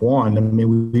magic wand. I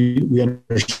mean, we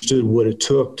understood what it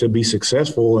took to be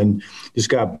successful, and just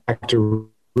got back to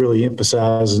really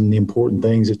emphasizing the important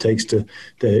things it takes to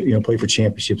play for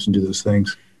championships and do those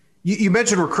things. You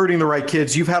mentioned recruiting the right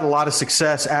kids. You've had a lot of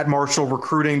success at Marshall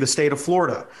recruiting the state of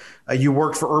Florida. You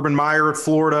worked for Urban Meyer at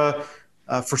Florida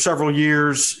for several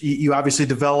years. You obviously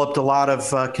developed a lot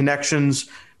of connections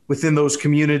within those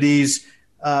communities.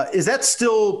 Is that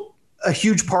still a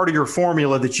huge part of your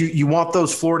formula, that you want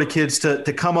those Florida kids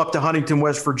to come up to Huntington,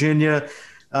 West Virginia,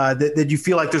 that you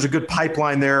feel like there's a good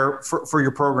pipeline there for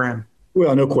your program?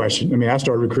 Well, no question. I mean, I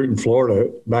started recruiting Florida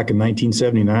back in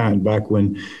 1979, back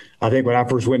when I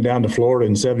first went down to Florida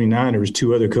in 79, there was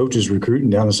 2 other coaches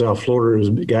recruiting down in South Florida.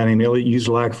 There was a guy named Elliot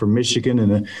Uselak from Michigan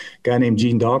and a guy named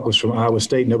Gene Dock was from Iowa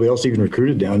State. Nobody else even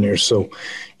recruited down there. So,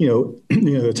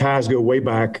 the ties go way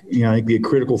back. I think the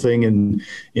critical thing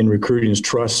in recruiting is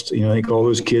trust. I think all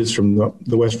those kids from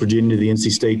the West Virginia to the NC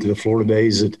State to the Florida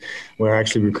days that were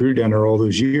actually recruited down there all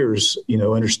those years,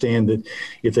 understand that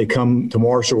if they come to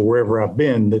Marshall or wherever I've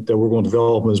been, that we're going to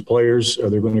develop them as players,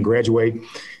 or they're going to graduate.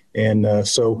 And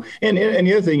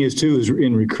the other thing is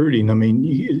in recruiting, I mean,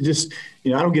 I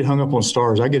don't get hung up on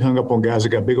stars. I get hung up on guys that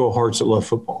got big old hearts that love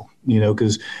football,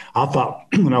 because I thought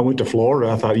when I went to Florida,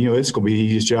 I thought, it's going to be the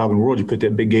easiest job in the world. You put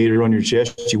that big gator on your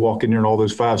chest, you walk in there and all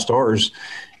those 5 stars,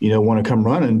 want to come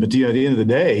running. But, at the end of the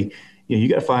day, you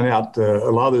got to find out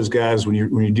a lot of those guys, when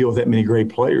you deal with that many great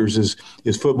players, is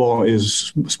football,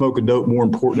 is smoking dope more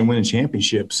important than winning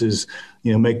championships, is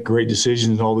make great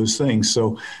decisions and all those things.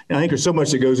 So I think there's so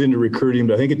much that goes into recruiting,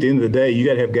 but I think at the end of the day, you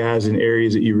got to have guys in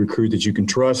areas that you recruit that you can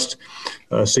trust,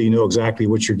 so you know exactly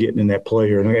what you're getting in that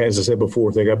player. And as I said before,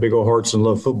 if they got big old hearts and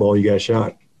love football, you got a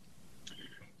shot.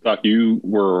 Doc, you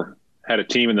had a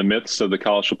team in the midst of the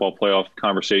college football playoff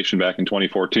conversation back in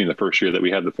 2014, the first year that we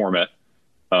had the format.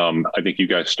 I think you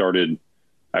guys started,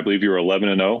 I believe you were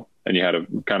 11-0, and you had a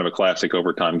kind of a classic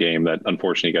overtime game that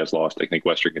unfortunately you guys lost, I think,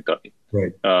 Western Kentucky.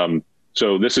 Right.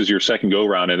 So this is your second go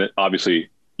round, and it obviously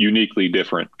uniquely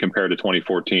different compared to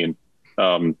 2014.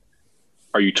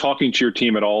 Are you talking to your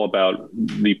team at all about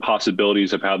the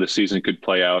possibilities of how the season could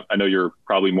play out? I know you're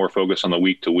probably more focused on the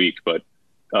week to week, but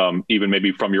even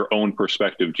maybe from your own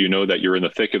perspective, do you know that you're in the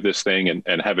thick of this thing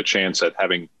and have a chance at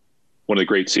having one of the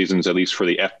great seasons, at least for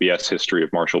the FBS history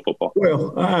of Marshall football.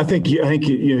 Well, I think you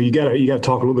got to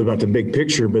talk a little bit about the big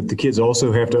picture, but the kids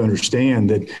also have to understand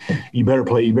that you better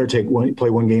play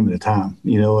one game at a time,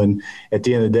 and at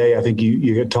the end of the day, I think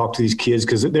you got to talk to these kids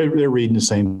because they're reading the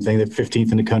same thing. They're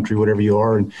 15th in the country, whatever you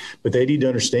are, but they need to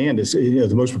understand is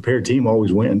the most prepared team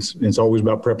always wins. And it's always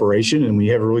about preparation, and when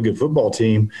you have a really good football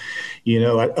team,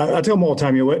 I tell them all the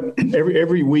time,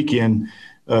 every weekend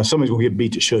somebody's going to get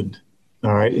beat that shouldn't.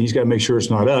 All right. And he's got to make sure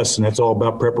it's not us. And that's all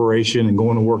about preparation and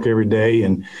going to work every day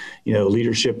and,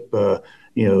 leadership,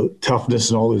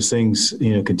 toughness and all those things,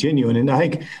 continuing. And I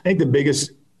think the biggest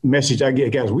message I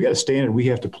get, guys, we got a standard we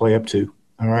have to play up to.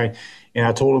 All right. And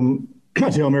I tell them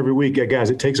every week, guys,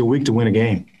 it takes a week to win a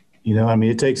game.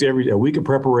 It takes a week of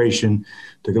preparation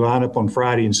to line up on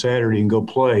Friday and Saturday and go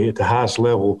play at the highest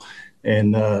level.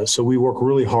 And so we work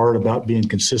really hard about being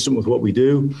consistent with what we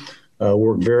do.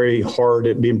 Work very hard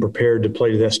at being prepared to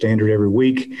play to that standard every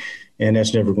week, and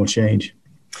that's never going to change.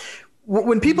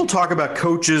 When people talk about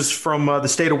coaches from the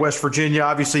state of West Virginia,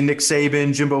 obviously Nick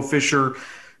Saban, Jimbo Fisher,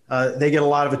 they get a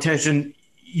lot of attention.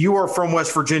 You are from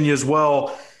West Virginia as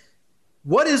well.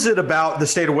 What is it about the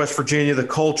state of West Virginia, the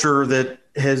culture that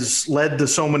has led to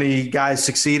so many guys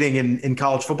succeeding in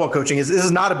college football coaching? This is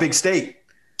not a big state.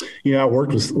 I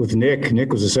worked with Nick.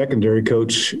 Nick was a secondary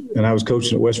coach, and I was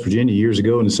coaching at West Virginia years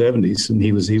ago in the 70s, and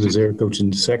he was there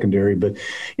coaching secondary. But,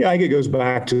 I think it goes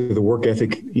back to the work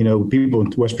ethic. People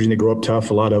in West Virginia grow up tough,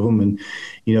 a lot of them, and,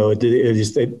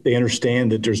 they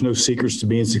understand that there's no secrets to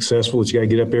being successful, that you got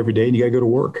to get up every day and you got to go to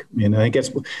work. And I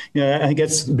think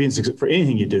that's being successful for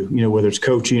anything you do, whether it's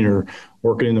coaching or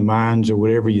working in the mines or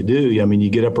whatever you do. You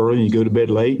get up early and you go to bed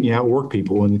late and you outwork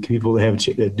people, and the people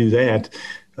that do that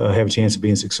have a chance of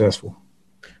being successful.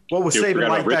 What was Saban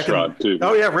like back in?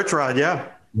 Oh yeah, Rich Rod, yeah.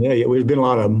 Yeah, there's been a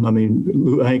lot of them.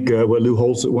 I think Lou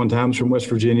Holtz at one time is from West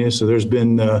Virginia, so there's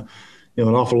been an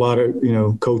awful lot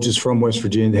of coaches from West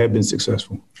Virginia that have been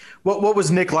successful. What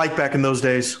was Nick like back in those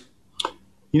days?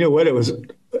 It was.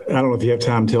 I don't know if you have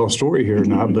time to tell a story here or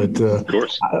not, but of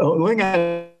course.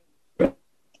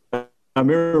 I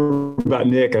remember about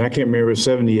Nick, and I can't remember, it was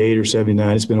 78 or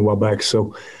 79. It's been a while back.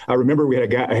 So I remember I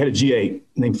had a GA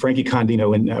named Frankie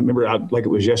Condino, and I remember like it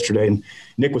was yesterday. And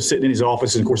Nick was sitting in his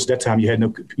office, and of course at that time you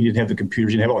didn't have the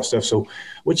computers, you didn't have all that stuff. So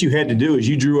what you had to do is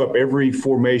you drew up every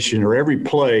formation or every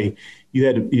play.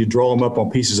 You draw them up on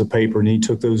pieces of paper, and he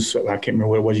took those. I can't remember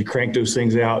what it was. You cranked those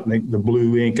things out, and the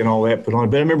blue ink and all that put on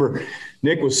it. But I remember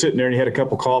Nick was sitting there, and he had a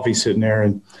cup of coffee sitting there,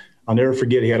 and I'll never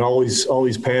forget, he had all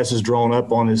these passes drawn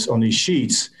up on these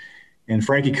sheets, and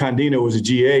Frankie Condino was a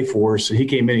GA for us. So he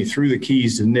came in, he threw the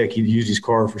keys to Nick. He'd used his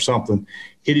car for something,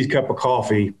 hit his cup of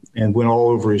coffee, and went all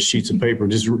over his sheets of paper,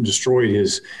 just destroyed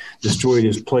his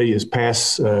play, his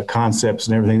pass concepts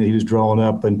and everything that he was drawing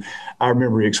up. And I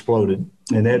remember he exploded.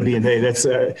 And that being,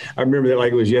 I remember that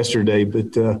like it was yesterday.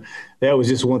 But that was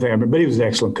just one thing I remember. But he was an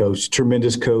excellent coach,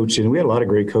 tremendous coach, and we had a lot of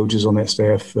great coaches on that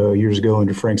staff years ago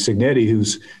under Frank Signetti,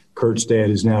 who's Kurt's dad,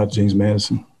 is now at James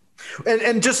Madison.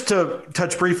 And just to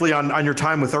touch briefly on your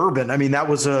time with Urban, that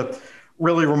was a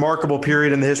really remarkable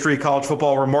period in the history of college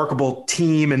football, remarkable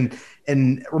team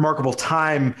and remarkable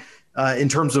time in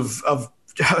terms of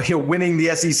winning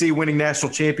the SEC, winning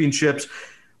national championships.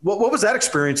 What was that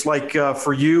experience like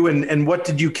for you, and what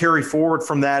did you carry forward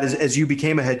from that as you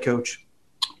became a head coach?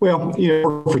 Well, I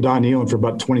worked for Don Nealon for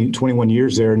about 21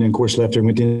 years there, and then, of course, left there and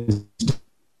went to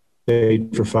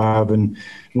State for 5 and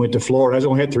went to Florida. I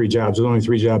only had 3 jobs. There was only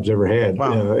 3 jobs I ever had.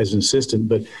 Wow. As an assistant.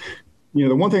 But,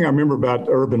 the one thing I remember about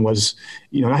Urban was,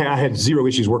 I had zero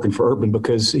issues working for Urban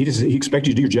because he expected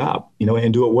you to do your job,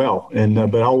 and do it well. And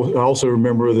but I also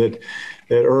remember that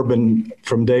Urban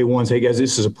from day one said, hey, guys,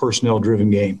 this is a personnel-driven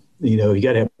game. You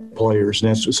got to have players.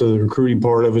 And so the recruiting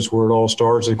part of it's where it all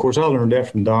starts. And, of course, I learned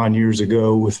that from Don years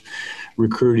ago with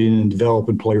recruiting and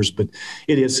developing players. But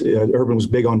it is Urban was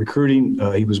big on recruiting.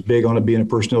 He was big on it being a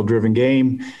personnel-driven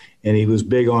game. And he was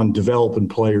big on developing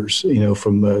players,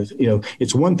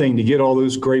 it's one thing to get all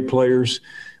those great players,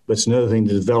 but it's another thing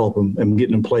to develop them and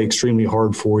getting them play extremely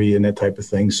hard for you and that type of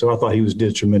thing. So I thought he did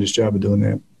a tremendous job of doing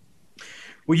that.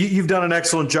 Well, you've done an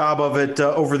excellent job of it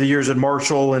over the years at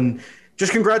Marshall, and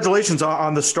just congratulations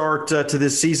on the start to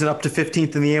this season, up to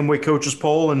 15th in the Amway Coaches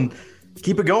Poll, and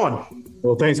keep it going.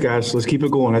 Well, thanks, guys. Let's keep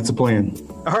it going. That's the plan.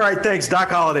 All right. Thanks.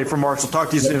 Doc Holliday from Marshall. Talk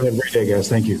to you soon. Have a great day, guys.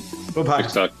 Thank you. Bye-bye.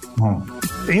 Thanks, Doc.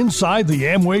 Inside the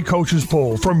Amway Coaches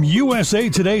Poll from USA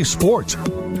Today Sports.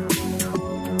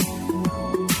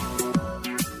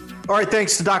 All right.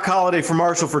 Thanks to Doc Holliday from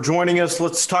Marshall for joining us.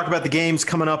 Let's talk about the games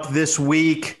coming up this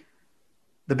week.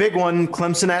 The big one,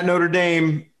 Clemson at Notre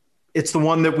Dame. It's the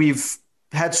one that we've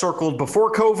had circled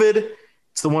before COVID,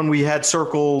 It's the one we had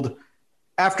circled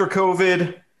after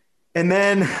COVID. And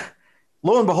then,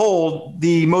 lo and behold,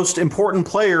 the most important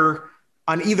player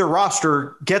on either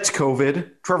roster gets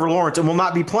COVID, Trevor Lawrence, and will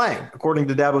not be playing, according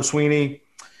to Dabo Swinney.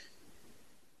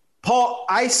 Paul,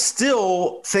 I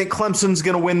still think Clemson's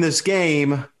going to win this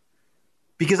game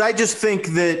because I just think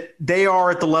that they are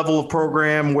at the level of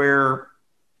program where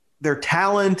their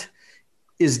talent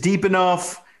is deep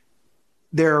enough.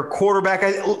 Their quarterback,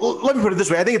 let me put it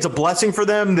this way. I think it's a blessing for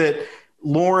them that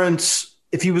Lawrence,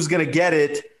 if he was going to get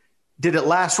it, did it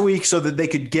last week so that they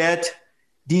could get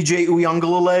DJ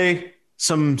Uiagalelei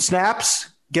some snaps,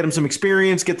 get him some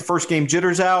experience, get the first game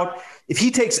jitters out. If he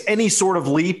takes any sort of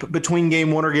leap between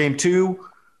game 1 or game 2,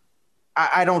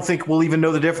 I don't think we'll even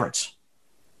know the difference.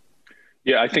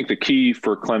 Yeah, I think the key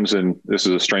for Clemson, this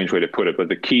is a strange way to put it, but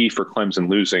the key for Clemson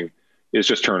losing is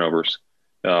just turnovers.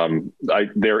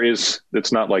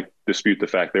 It's not like dispute the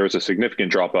fact there is a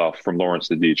significant drop off from Lawrence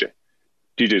to DJ.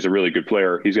 DJ is a really good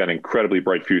player. He's got an incredibly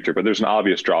bright future, but there's an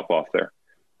obvious drop off there.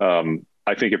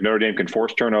 I think if Notre Dame can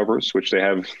force turnovers, which they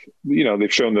have,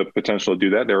 they've shown the potential to do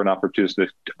that. They're an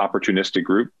opportunistic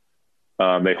group.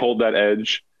 They hold that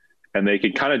edge, and they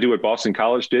can kind of do what Boston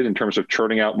College did in terms of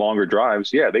churning out longer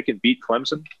drives. Yeah, they can beat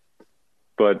Clemson,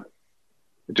 but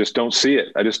I just don't see it.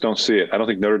 I just don't see it. I don't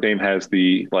think Notre Dame has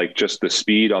just the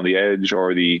speed on the edge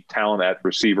or the talent at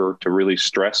receiver to really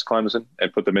stress Clemson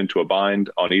and put them into a bind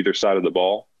on either side of the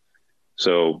ball.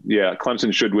 So, yeah,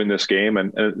 Clemson should win this game,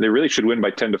 and they really should win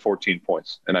by 10 to 14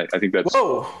 points. And I think that's –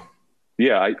 Whoa.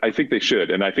 Yeah, I think they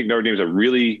should. And I think Notre Dame is a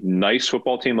really nice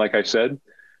football team, like I said.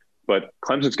 But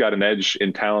Clemson's got an edge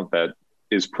in talent that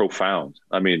is profound.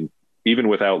 I mean, even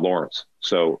without Lawrence.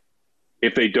 So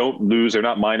if they don't lose, they're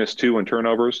not -2 in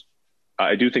turnovers.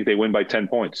 I do think they win by 10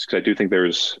 points because I do think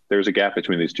there's a gap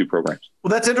between these two programs. Well,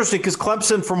 that's interesting because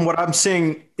Clemson, from what I'm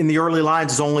seeing in the early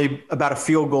lines, is only about a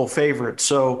field goal favorite.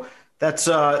 So that's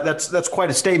quite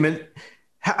a statement.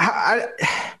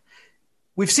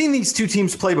 We've seen these two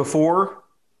teams play before.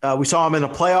 We saw them in a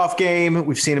playoff game.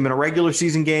 We've seen them in a regular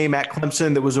season game at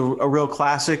Clemson that was a real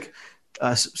classic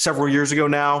several years ago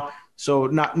now. So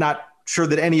not sure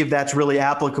that any of that's really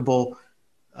applicable.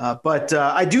 But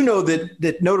I do know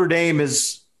that Notre Dame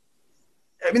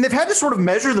they've had to sort of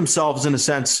measure themselves in a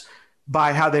sense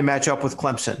by how they match up with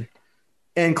Clemson.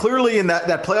 And clearly in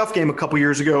that playoff game a couple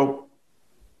years ago,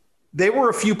 they were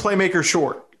a few playmakers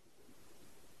short.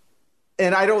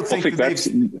 And I don't think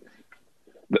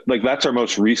that's our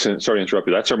most recent, sorry to interrupt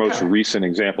you. That's our most recent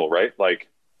example, right? Like,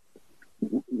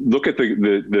 look at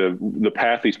the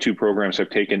path these two programs have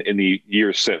taken in the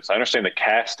years since. I understand the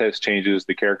cast has changes,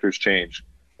 the characters change,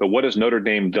 but what has Notre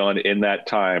Dame done in that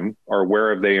time, or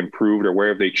where have they improved, or where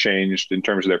have they changed in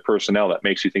terms of their personnel that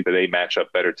makes you think that they match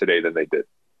up better today than they did?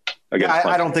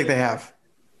 I don't think they have.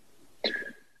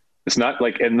 It's not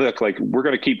like, and look, like, we're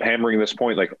going to keep hammering this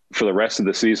point, like, for the rest of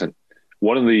the season.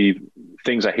 One of the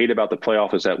things I hate about the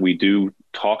playoff is that we do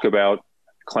talk about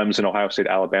Clemson, Ohio State,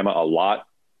 Alabama a lot,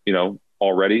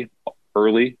 already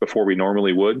early before we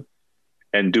normally would.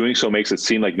 And doing so makes it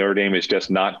seem like Notre Dame is just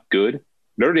not good.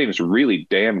 Notre Dame is really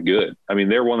damn good. I mean,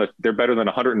 they're better than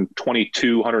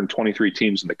 122, 123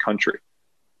 teams in the country.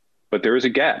 But there is a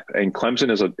gap, and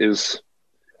Clemson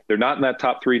they're not in that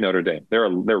top three. Notre Dame, they're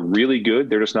really good.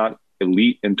 They're just not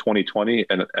elite in 2020,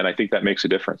 and I think that makes a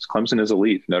difference. Clemson is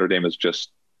elite. Notre Dame is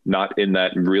just not in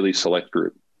that really select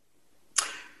group.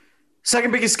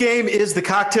 Second biggest game is the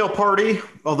cocktail party,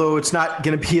 although it's not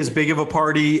going to be as big of a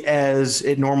party as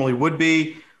it normally would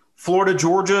be. Florida,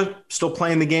 Georgia, still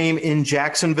playing the game in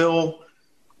Jacksonville.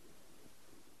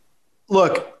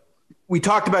 Look, we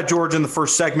talked about Georgia in the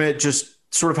first segment, just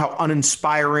sort of how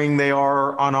uninspiring they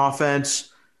are on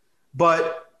offense.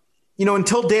 But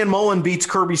until Dan Mullen beats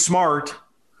Kirby Smart,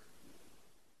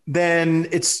 then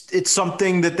it's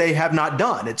something that they have not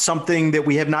done. It's something that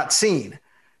we have not seen.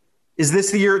 Is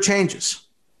this the year it changes?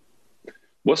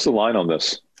 What's the line on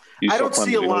this? I don't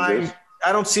see a line.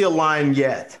 I don't see a line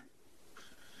yet.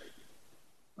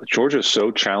 Georgia's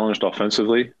so challenged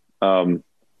offensively. But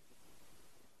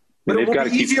it will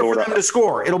be easier for them to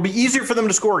score. It'll be easier for them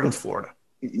to score against Florida.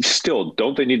 Still,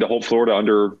 don't they need to hold Florida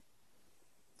under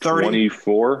 30?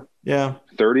 24? Yeah.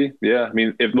 30? Yeah. I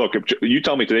mean, if you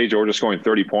tell me today Georgia's scoring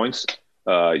 30 points,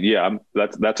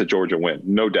 that's a Georgia win,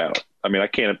 no doubt. I mean, I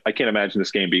can't imagine this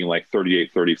game being like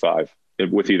 38-35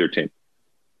 with either team.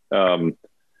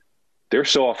 They're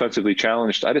so offensively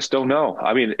challenged. I just don't know.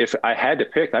 I mean, if I had to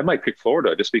pick, I might pick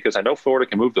Florida just because I know Florida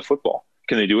can move the football.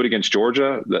 Can they do it against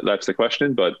Georgia? That's the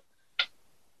question. But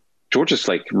Georgia's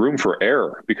like room for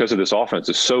error because of this offense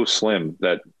is so slim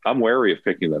that I'm wary of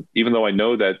picking them, even though I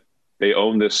know that They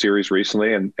owned this series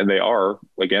recently, and they are,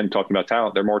 again, talking about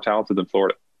talent, they're more talented than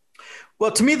Florida.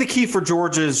 Well, to me, the key for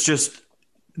Georgia is just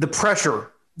the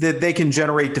pressure that they can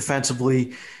generate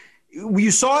defensively.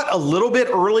 You saw it a little bit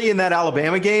early in that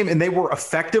Alabama game, and they were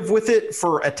effective with it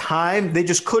for a time. They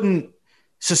just couldn't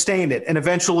sustain it. And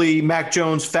eventually Mac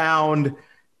Jones found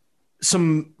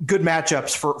some good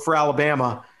matchups for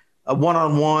Alabama,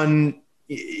 one-on-one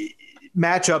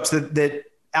matchups that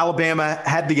Alabama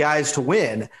had the guys to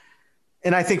win.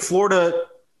 And I think Florida,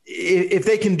 if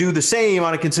they can do the same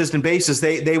on a consistent basis,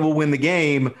 they will win the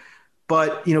game.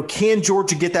 But, can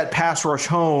Georgia get that pass rush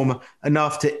home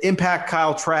enough to impact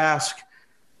Kyle Trask?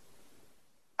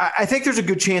 I think there's a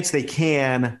good chance they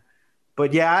can.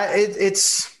 But, yeah,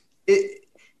 it's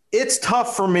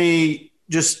tough for me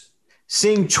just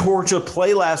seeing Georgia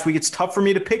play last week. It's tough for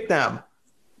me to pick them.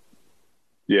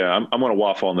 Yeah, I'm going to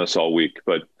waffle on this all week,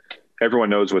 but everyone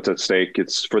knows what's at stake.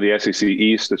 It's for the SEC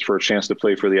East. It's for a chance to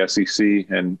play for the SEC.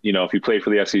 And, if you play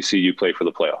for the SEC, you play for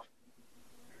the playoff.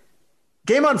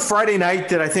 Game on Friday night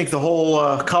that I think the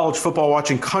whole college football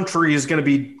watching country is going to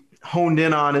be honed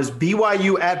in on is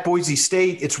BYU at Boise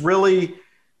State. It's really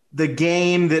the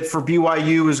game that for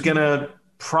BYU is going to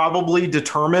probably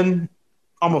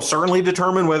almost certainly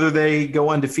determine whether they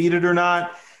go undefeated or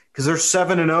not, because they're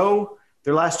 7-0.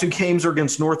 Their last two games are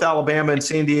against North Alabama and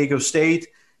San Diego State.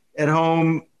 At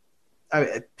home,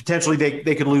 potentially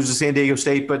they could lose to San Diego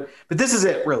State, but this is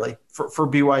it really for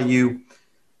BYU.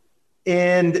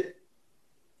 And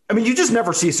you just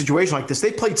never see a situation like this.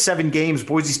 They played 7 games.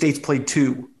 Boise State's played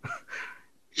 2.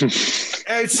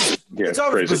 It's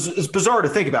always it's bizarre to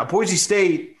think about. Boise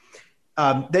State,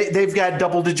 they've got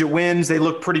double-digit wins. They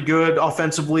look pretty good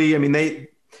offensively. They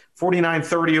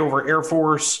 49-30 over Air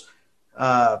Force.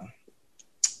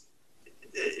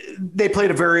 They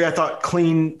played a I thought,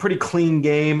 pretty clean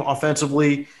game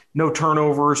offensively. No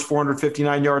turnovers,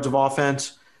 459 yards of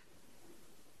offense.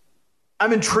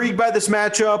 I'm intrigued by this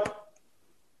matchup.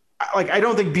 I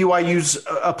don't think BYU's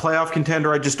a playoff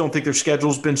contender. I just don't think their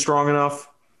schedule's been strong enough.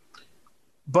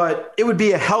 But it would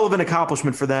be a hell of an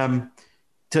accomplishment for them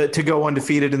to go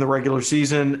undefeated in the regular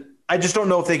season. I just don't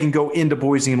know if they can go into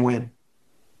Boise and win.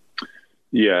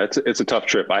 Yeah, it's a tough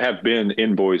trip. I have been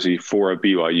in Boise for a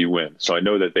BYU win, so I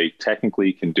know that they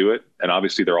technically can do it. And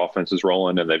obviously their offense is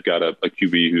rolling, and they've got a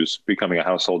QB who's becoming a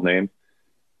household name.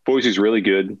 Boise's really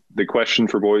good. The question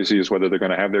for Boise is whether they're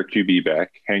going to have their QB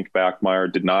back. Hank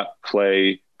Bachmeier did not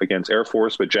play against Air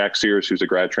Force, but Jack Sears, who's a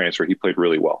grad transfer, he played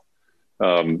really well.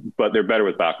 But they're better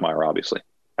with Bachmeier, obviously.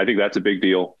 I think that's a big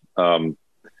deal.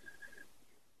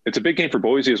 It's a big game for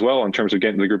Boise as well in terms of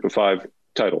getting to the Group of 5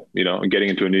 title, and getting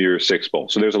into a New Year's Six Bowl.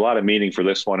 So there's a lot of meaning for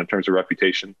this one in terms of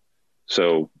reputation.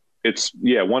 So it's,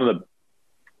 one of the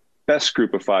best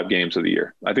Group of 5 games of the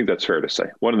year. I think that's fair to say.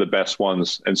 One of the best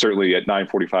ones, and certainly at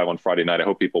 9:45 on Friday night. I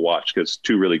hope people watch because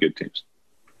 2 really good teams.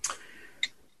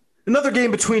 Another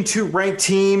game between 2 ranked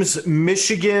teams,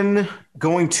 Michigan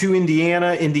going to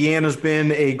Indiana. Indiana's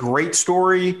been a great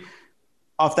story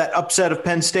off that upset of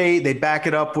Penn State. They back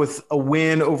it up with a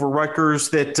win over Rutgers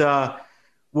that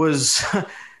was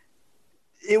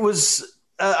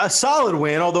a solid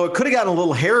win, although it could have gotten a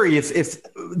little hairy if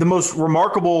the most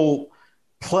remarkable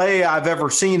play I've ever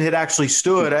seen had actually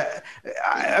stood.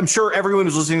 I'm sure everyone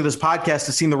who's listening to this podcast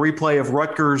has seen the replay of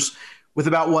Rutgers with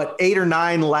about 8 or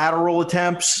 9 lateral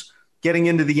attempts getting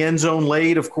into the end zone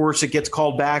late. Of course, it gets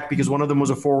called back because one of them was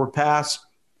a forward pass.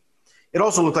 It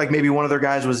also looked like maybe one of their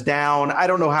guys was down. I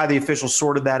don't know how the officials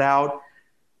sorted that out,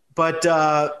 but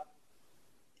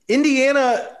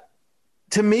Indiana,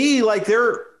 to me,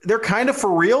 they're kind of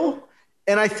for real.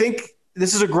 And I think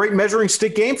this is a great measuring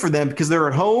stick game for them because they're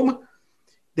at home.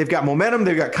 They've got momentum.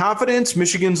 They've got confidence.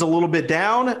 Michigan's a little bit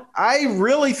down. I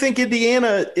really think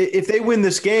Indiana, if they win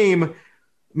this game,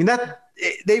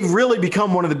 they've really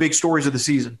become one of the big stories of the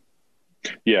season.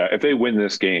 Yeah, if they win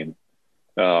this game,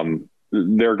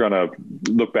 they're going to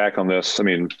look back on this.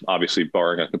 Obviously,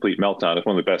 barring a complete meltdown, it's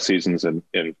one of the best seasons in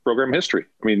program history.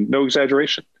 No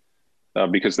exaggeration,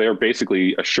 because they are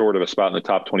basically short of a spot in the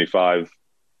top 25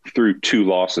 through 2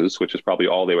 losses, which is probably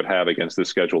all they would have against this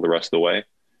schedule the rest of the way.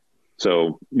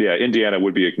 So, yeah, Indiana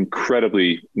would be an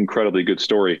incredibly, incredibly good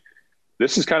story.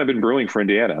 This has kind of been brewing for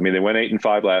Indiana. They went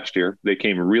 8-5 last year. They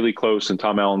came really close in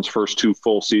Tom Allen's first 2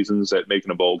 full seasons at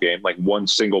making a bowl game. One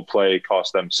single play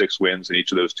cost them 6 wins in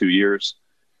each of those 2 years.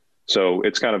 So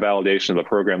it's kind of validation of the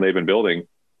program they've been building.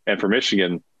 And for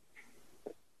Michigan,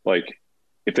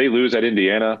 if they lose at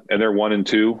Indiana and they're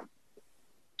 1-2,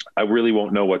 I really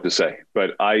won't know what to say.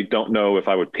 But I don't know if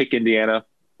I would pick Indiana,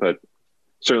 but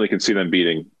certainly can see them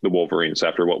beating the Wolverines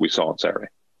after what we saw on Saturday.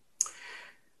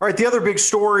 All right, the other big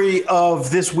story of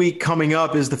this week coming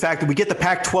up is the fact that we get the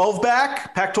Pac-12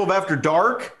 back, Pac-12 After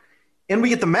Dark, and we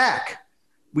get the MAC.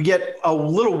 We get a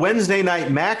little Wednesday night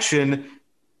MACtion,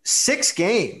 6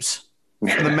 games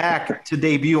for the MAC to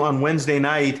debut on Wednesday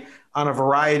night on a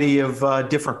variety of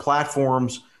different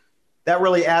platforms. That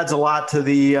really adds a lot to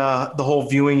the whole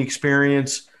viewing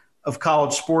experience of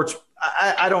college sports.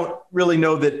 I don't really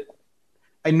know that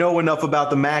I know enough about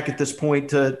the MAC at this point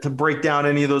to break down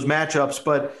any of those matchups,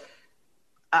 but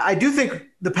I do think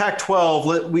the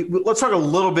Pac-12, let's talk a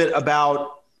little bit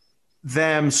about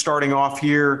them starting off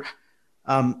here.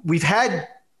 We've had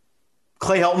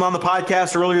Clay Helton on the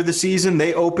podcast earlier this season.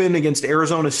 They opened against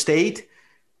Arizona State.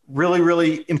 Really,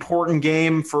 really important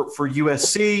game for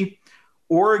USC.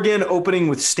 Oregon opening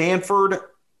with Stanford.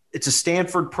 It's a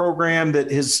Stanford program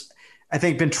that has, I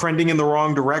think, been trending in the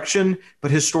wrong direction,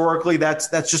 but historically that's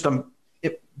just a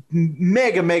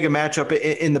mega matchup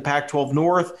in the Pac-12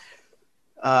 North.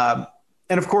 And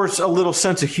of course, a little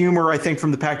sense of humor, I think,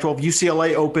 from the Pac-12.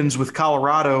 UCLA opens with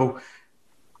Colorado.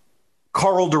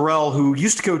 Carl Durrell, who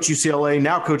used to coach UCLA,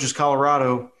 now coaches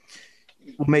Colorado,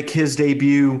 will make his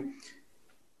debut.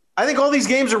 I think all these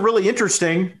games are really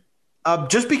interesting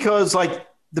just because, like,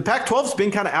 the Pac-12's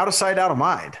been kind of out of sight, out of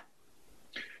mind.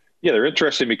 Yeah, they're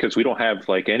interesting because we don't have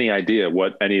like any idea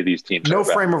what any of these teams are. No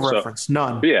frame of reference,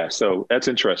 none. Yeah, so that's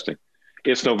interesting.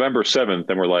 It's November 7th,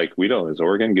 and we're like, we don't. Is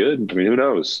Oregon good? I mean, who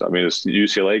knows? I mean, is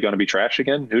UCLA going to be trash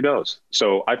again? Who knows?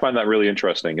 So I find that really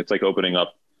interesting. It's like opening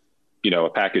up, a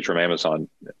package from Amazon.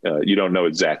 You don't know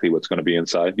exactly what's going to be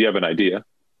inside. You have an idea.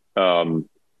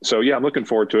 So yeah, I'm looking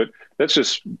forward to it. Let's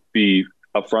just be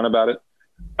upfront about it.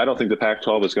 I don't think the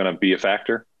Pac-12 is going to be a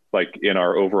factor, like in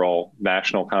our overall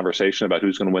national conversation about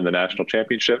who's going to win the national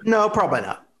championship. No, probably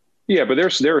not. Yeah, but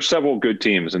there are several good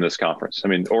teams in this conference. I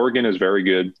mean, Oregon is very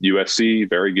good. USC,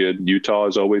 very good. Utah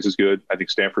is always as good. I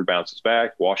think Stanford bounces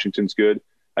back. Washington's good.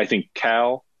 I think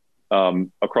Cal,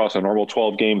 across a normal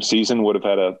 12-game season, would have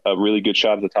had a really good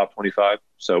shot at the top 25.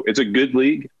 So it's a good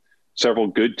league, several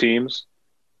good teams,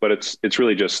 but it's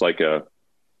really just like a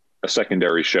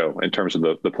secondary show in terms of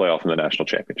the playoff and the national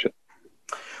championship.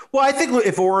 Well, I think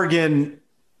if Oregon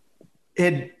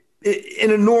had – in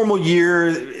a normal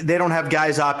year, they don't have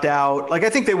guys opt out. Like,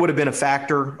 I think they would have been a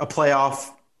factor, a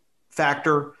playoff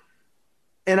factor.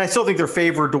 And I still think they're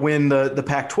favored to win the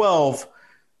Pac-12.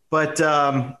 But,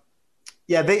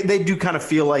 yeah, they do kind of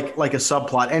feel like a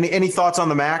subplot. Any thoughts on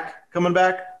the MAC coming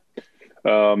back?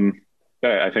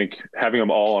 I think having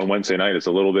them all on Wednesday night is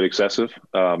a little bit excessive.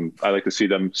 I like to see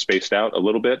them spaced out a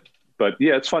little bit. But,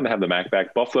 yeah, it's fun to have the MAC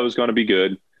back. Buffalo is going to be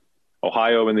good.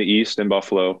 Ohio in the East and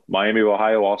Buffalo. Miami of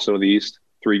Ohio also in the East.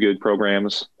 3 good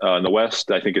programs. In the West,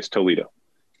 I think it's Toledo.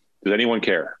 Does anyone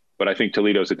care? But I think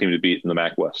Toledo is the team to beat in the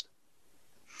MAC West.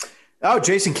 Oh,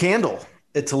 Jason Candle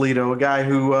at Toledo, a guy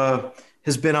who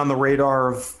has been on the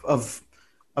radar of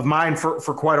mine for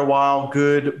quite a while.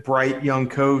 Good, bright, young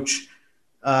coach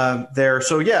there.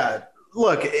 So, yeah,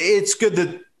 look, it's good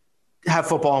to have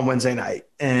football on Wednesday night,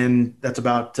 and that's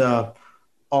about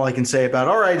all I can say about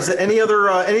it. All right. Is there any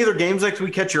other games next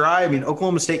week catch your eye? I mean,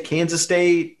 Oklahoma State, Kansas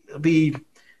State, I'm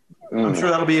sure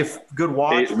that'll be a good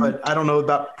watch, but I don't know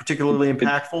about particularly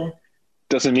impactful.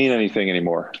 Doesn't mean anything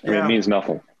anymore. I mean, it means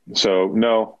nothing. So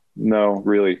no,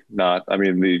 really not. I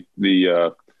mean,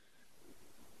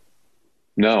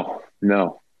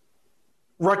 no.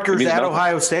 Rutgers at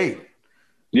Ohio State.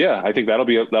 Yeah, I think that'll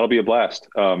be a blast.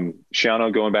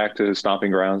 Shiano going back to his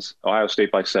stomping grounds. Ohio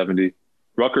State by 70.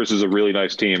 Rutgers is a really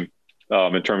nice team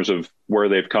in terms of where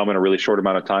they've come in a really short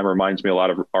amount of time. It reminds me a lot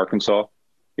of Arkansas,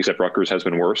 except Rutgers has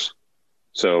been worse.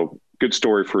 So good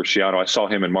story for Shiano. I saw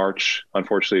him in March.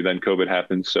 Unfortunately, then COVID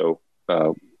happened. So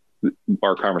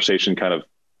our conversation kind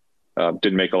of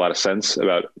didn't make a lot of sense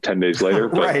about 10 days later.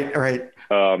 But, right.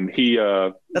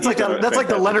 That's like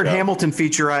the Leonard Hamilton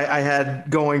feature I had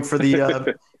going for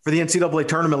the for the NCAA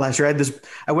tournament last year.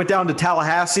 I went down to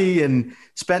Tallahassee and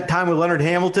spent time with Leonard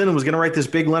Hamilton and was going to write this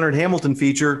big Leonard Hamilton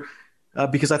feature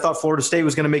because I thought Florida State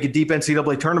was going to make a deep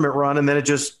NCAA tournament run, and then it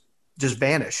just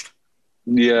vanished.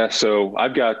 Yeah, so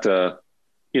I've got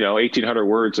 1,800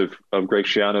 words of Greg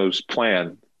Schiano's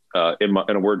plan in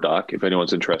a Word doc if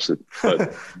anyone's interested.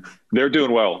 But they're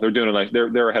doing well. They're doing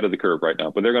they're ahead of the curve right now,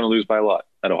 but they're going to lose by a lot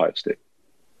at Ohio State.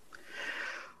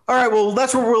 All right, well,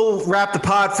 that's where we'll wrap the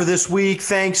pod for this week.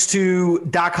 Thanks to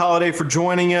Doc Holliday for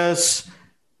joining us.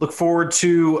 Look forward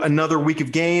to another week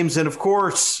of games. And, of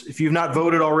course, if you've not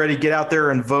voted already, get out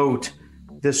there and vote.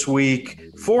 this week.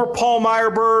 For Paul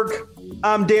Myerberg,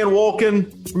 I'm Dan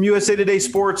Wolken from USA Today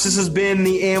Sports. This has been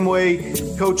the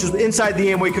Amway Coaches, Inside the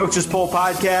Amway Coaches Poll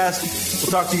podcast.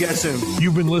 We'll talk to you guys soon.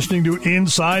 You've been listening to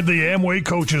Inside the Amway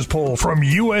Coaches Poll from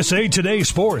USA Today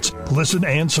Sports. Listen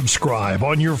and subscribe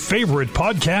on your favorite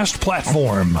podcast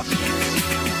platform.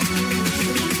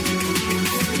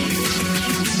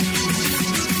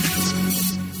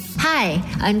 Hi,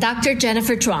 I'm Dr.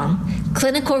 Jennifer Chuang,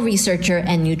 clinical researcher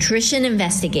and nutrition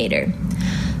investigator.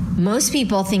 Most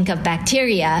people think of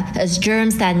bacteria as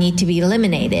germs that need to be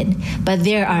eliminated, but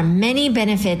there are many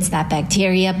benefits that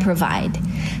bacteria provide.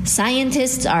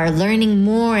 Scientists are learning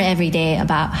more every day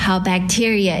about how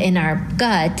bacteria in our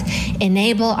gut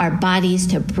enable our bodies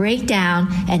to break down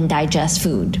and digest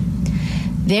food.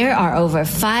 There are over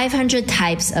 500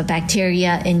 types of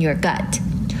bacteria in your gut.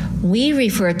 We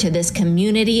refer to this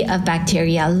community of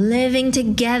bacteria living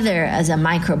together as a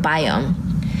microbiome.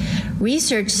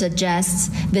 Research suggests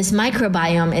this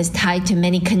microbiome is tied to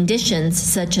many conditions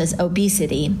such as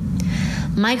obesity.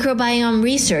 Microbiome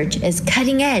research is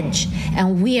cutting edge,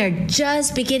 and we are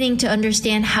just beginning to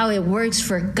understand how it works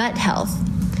for gut health.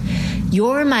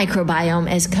 Your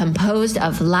microbiome is composed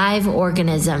of live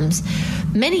organisms,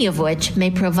 many of which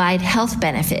may provide health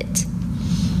benefits.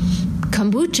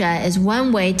 Kombucha is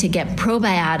one way to get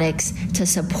probiotics to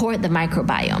support the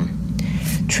microbiome.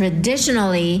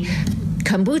 Traditionally,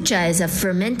 kombucha is a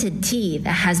fermented tea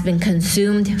that has been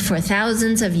consumed for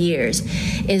thousands of years,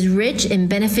 is rich in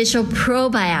beneficial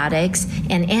probiotics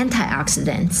and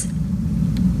antioxidants.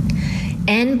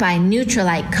 And by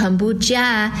Nutrilite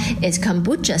Kombucha is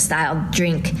kombucha-style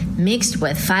drink mixed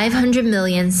with 500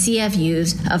 million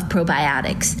CFUs of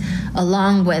probiotics,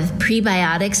 along with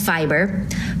prebiotics fiber,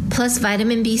 plus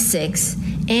vitamin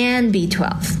B6 and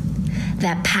B12.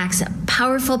 That packs a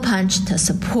powerful punch to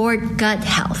support gut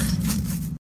health.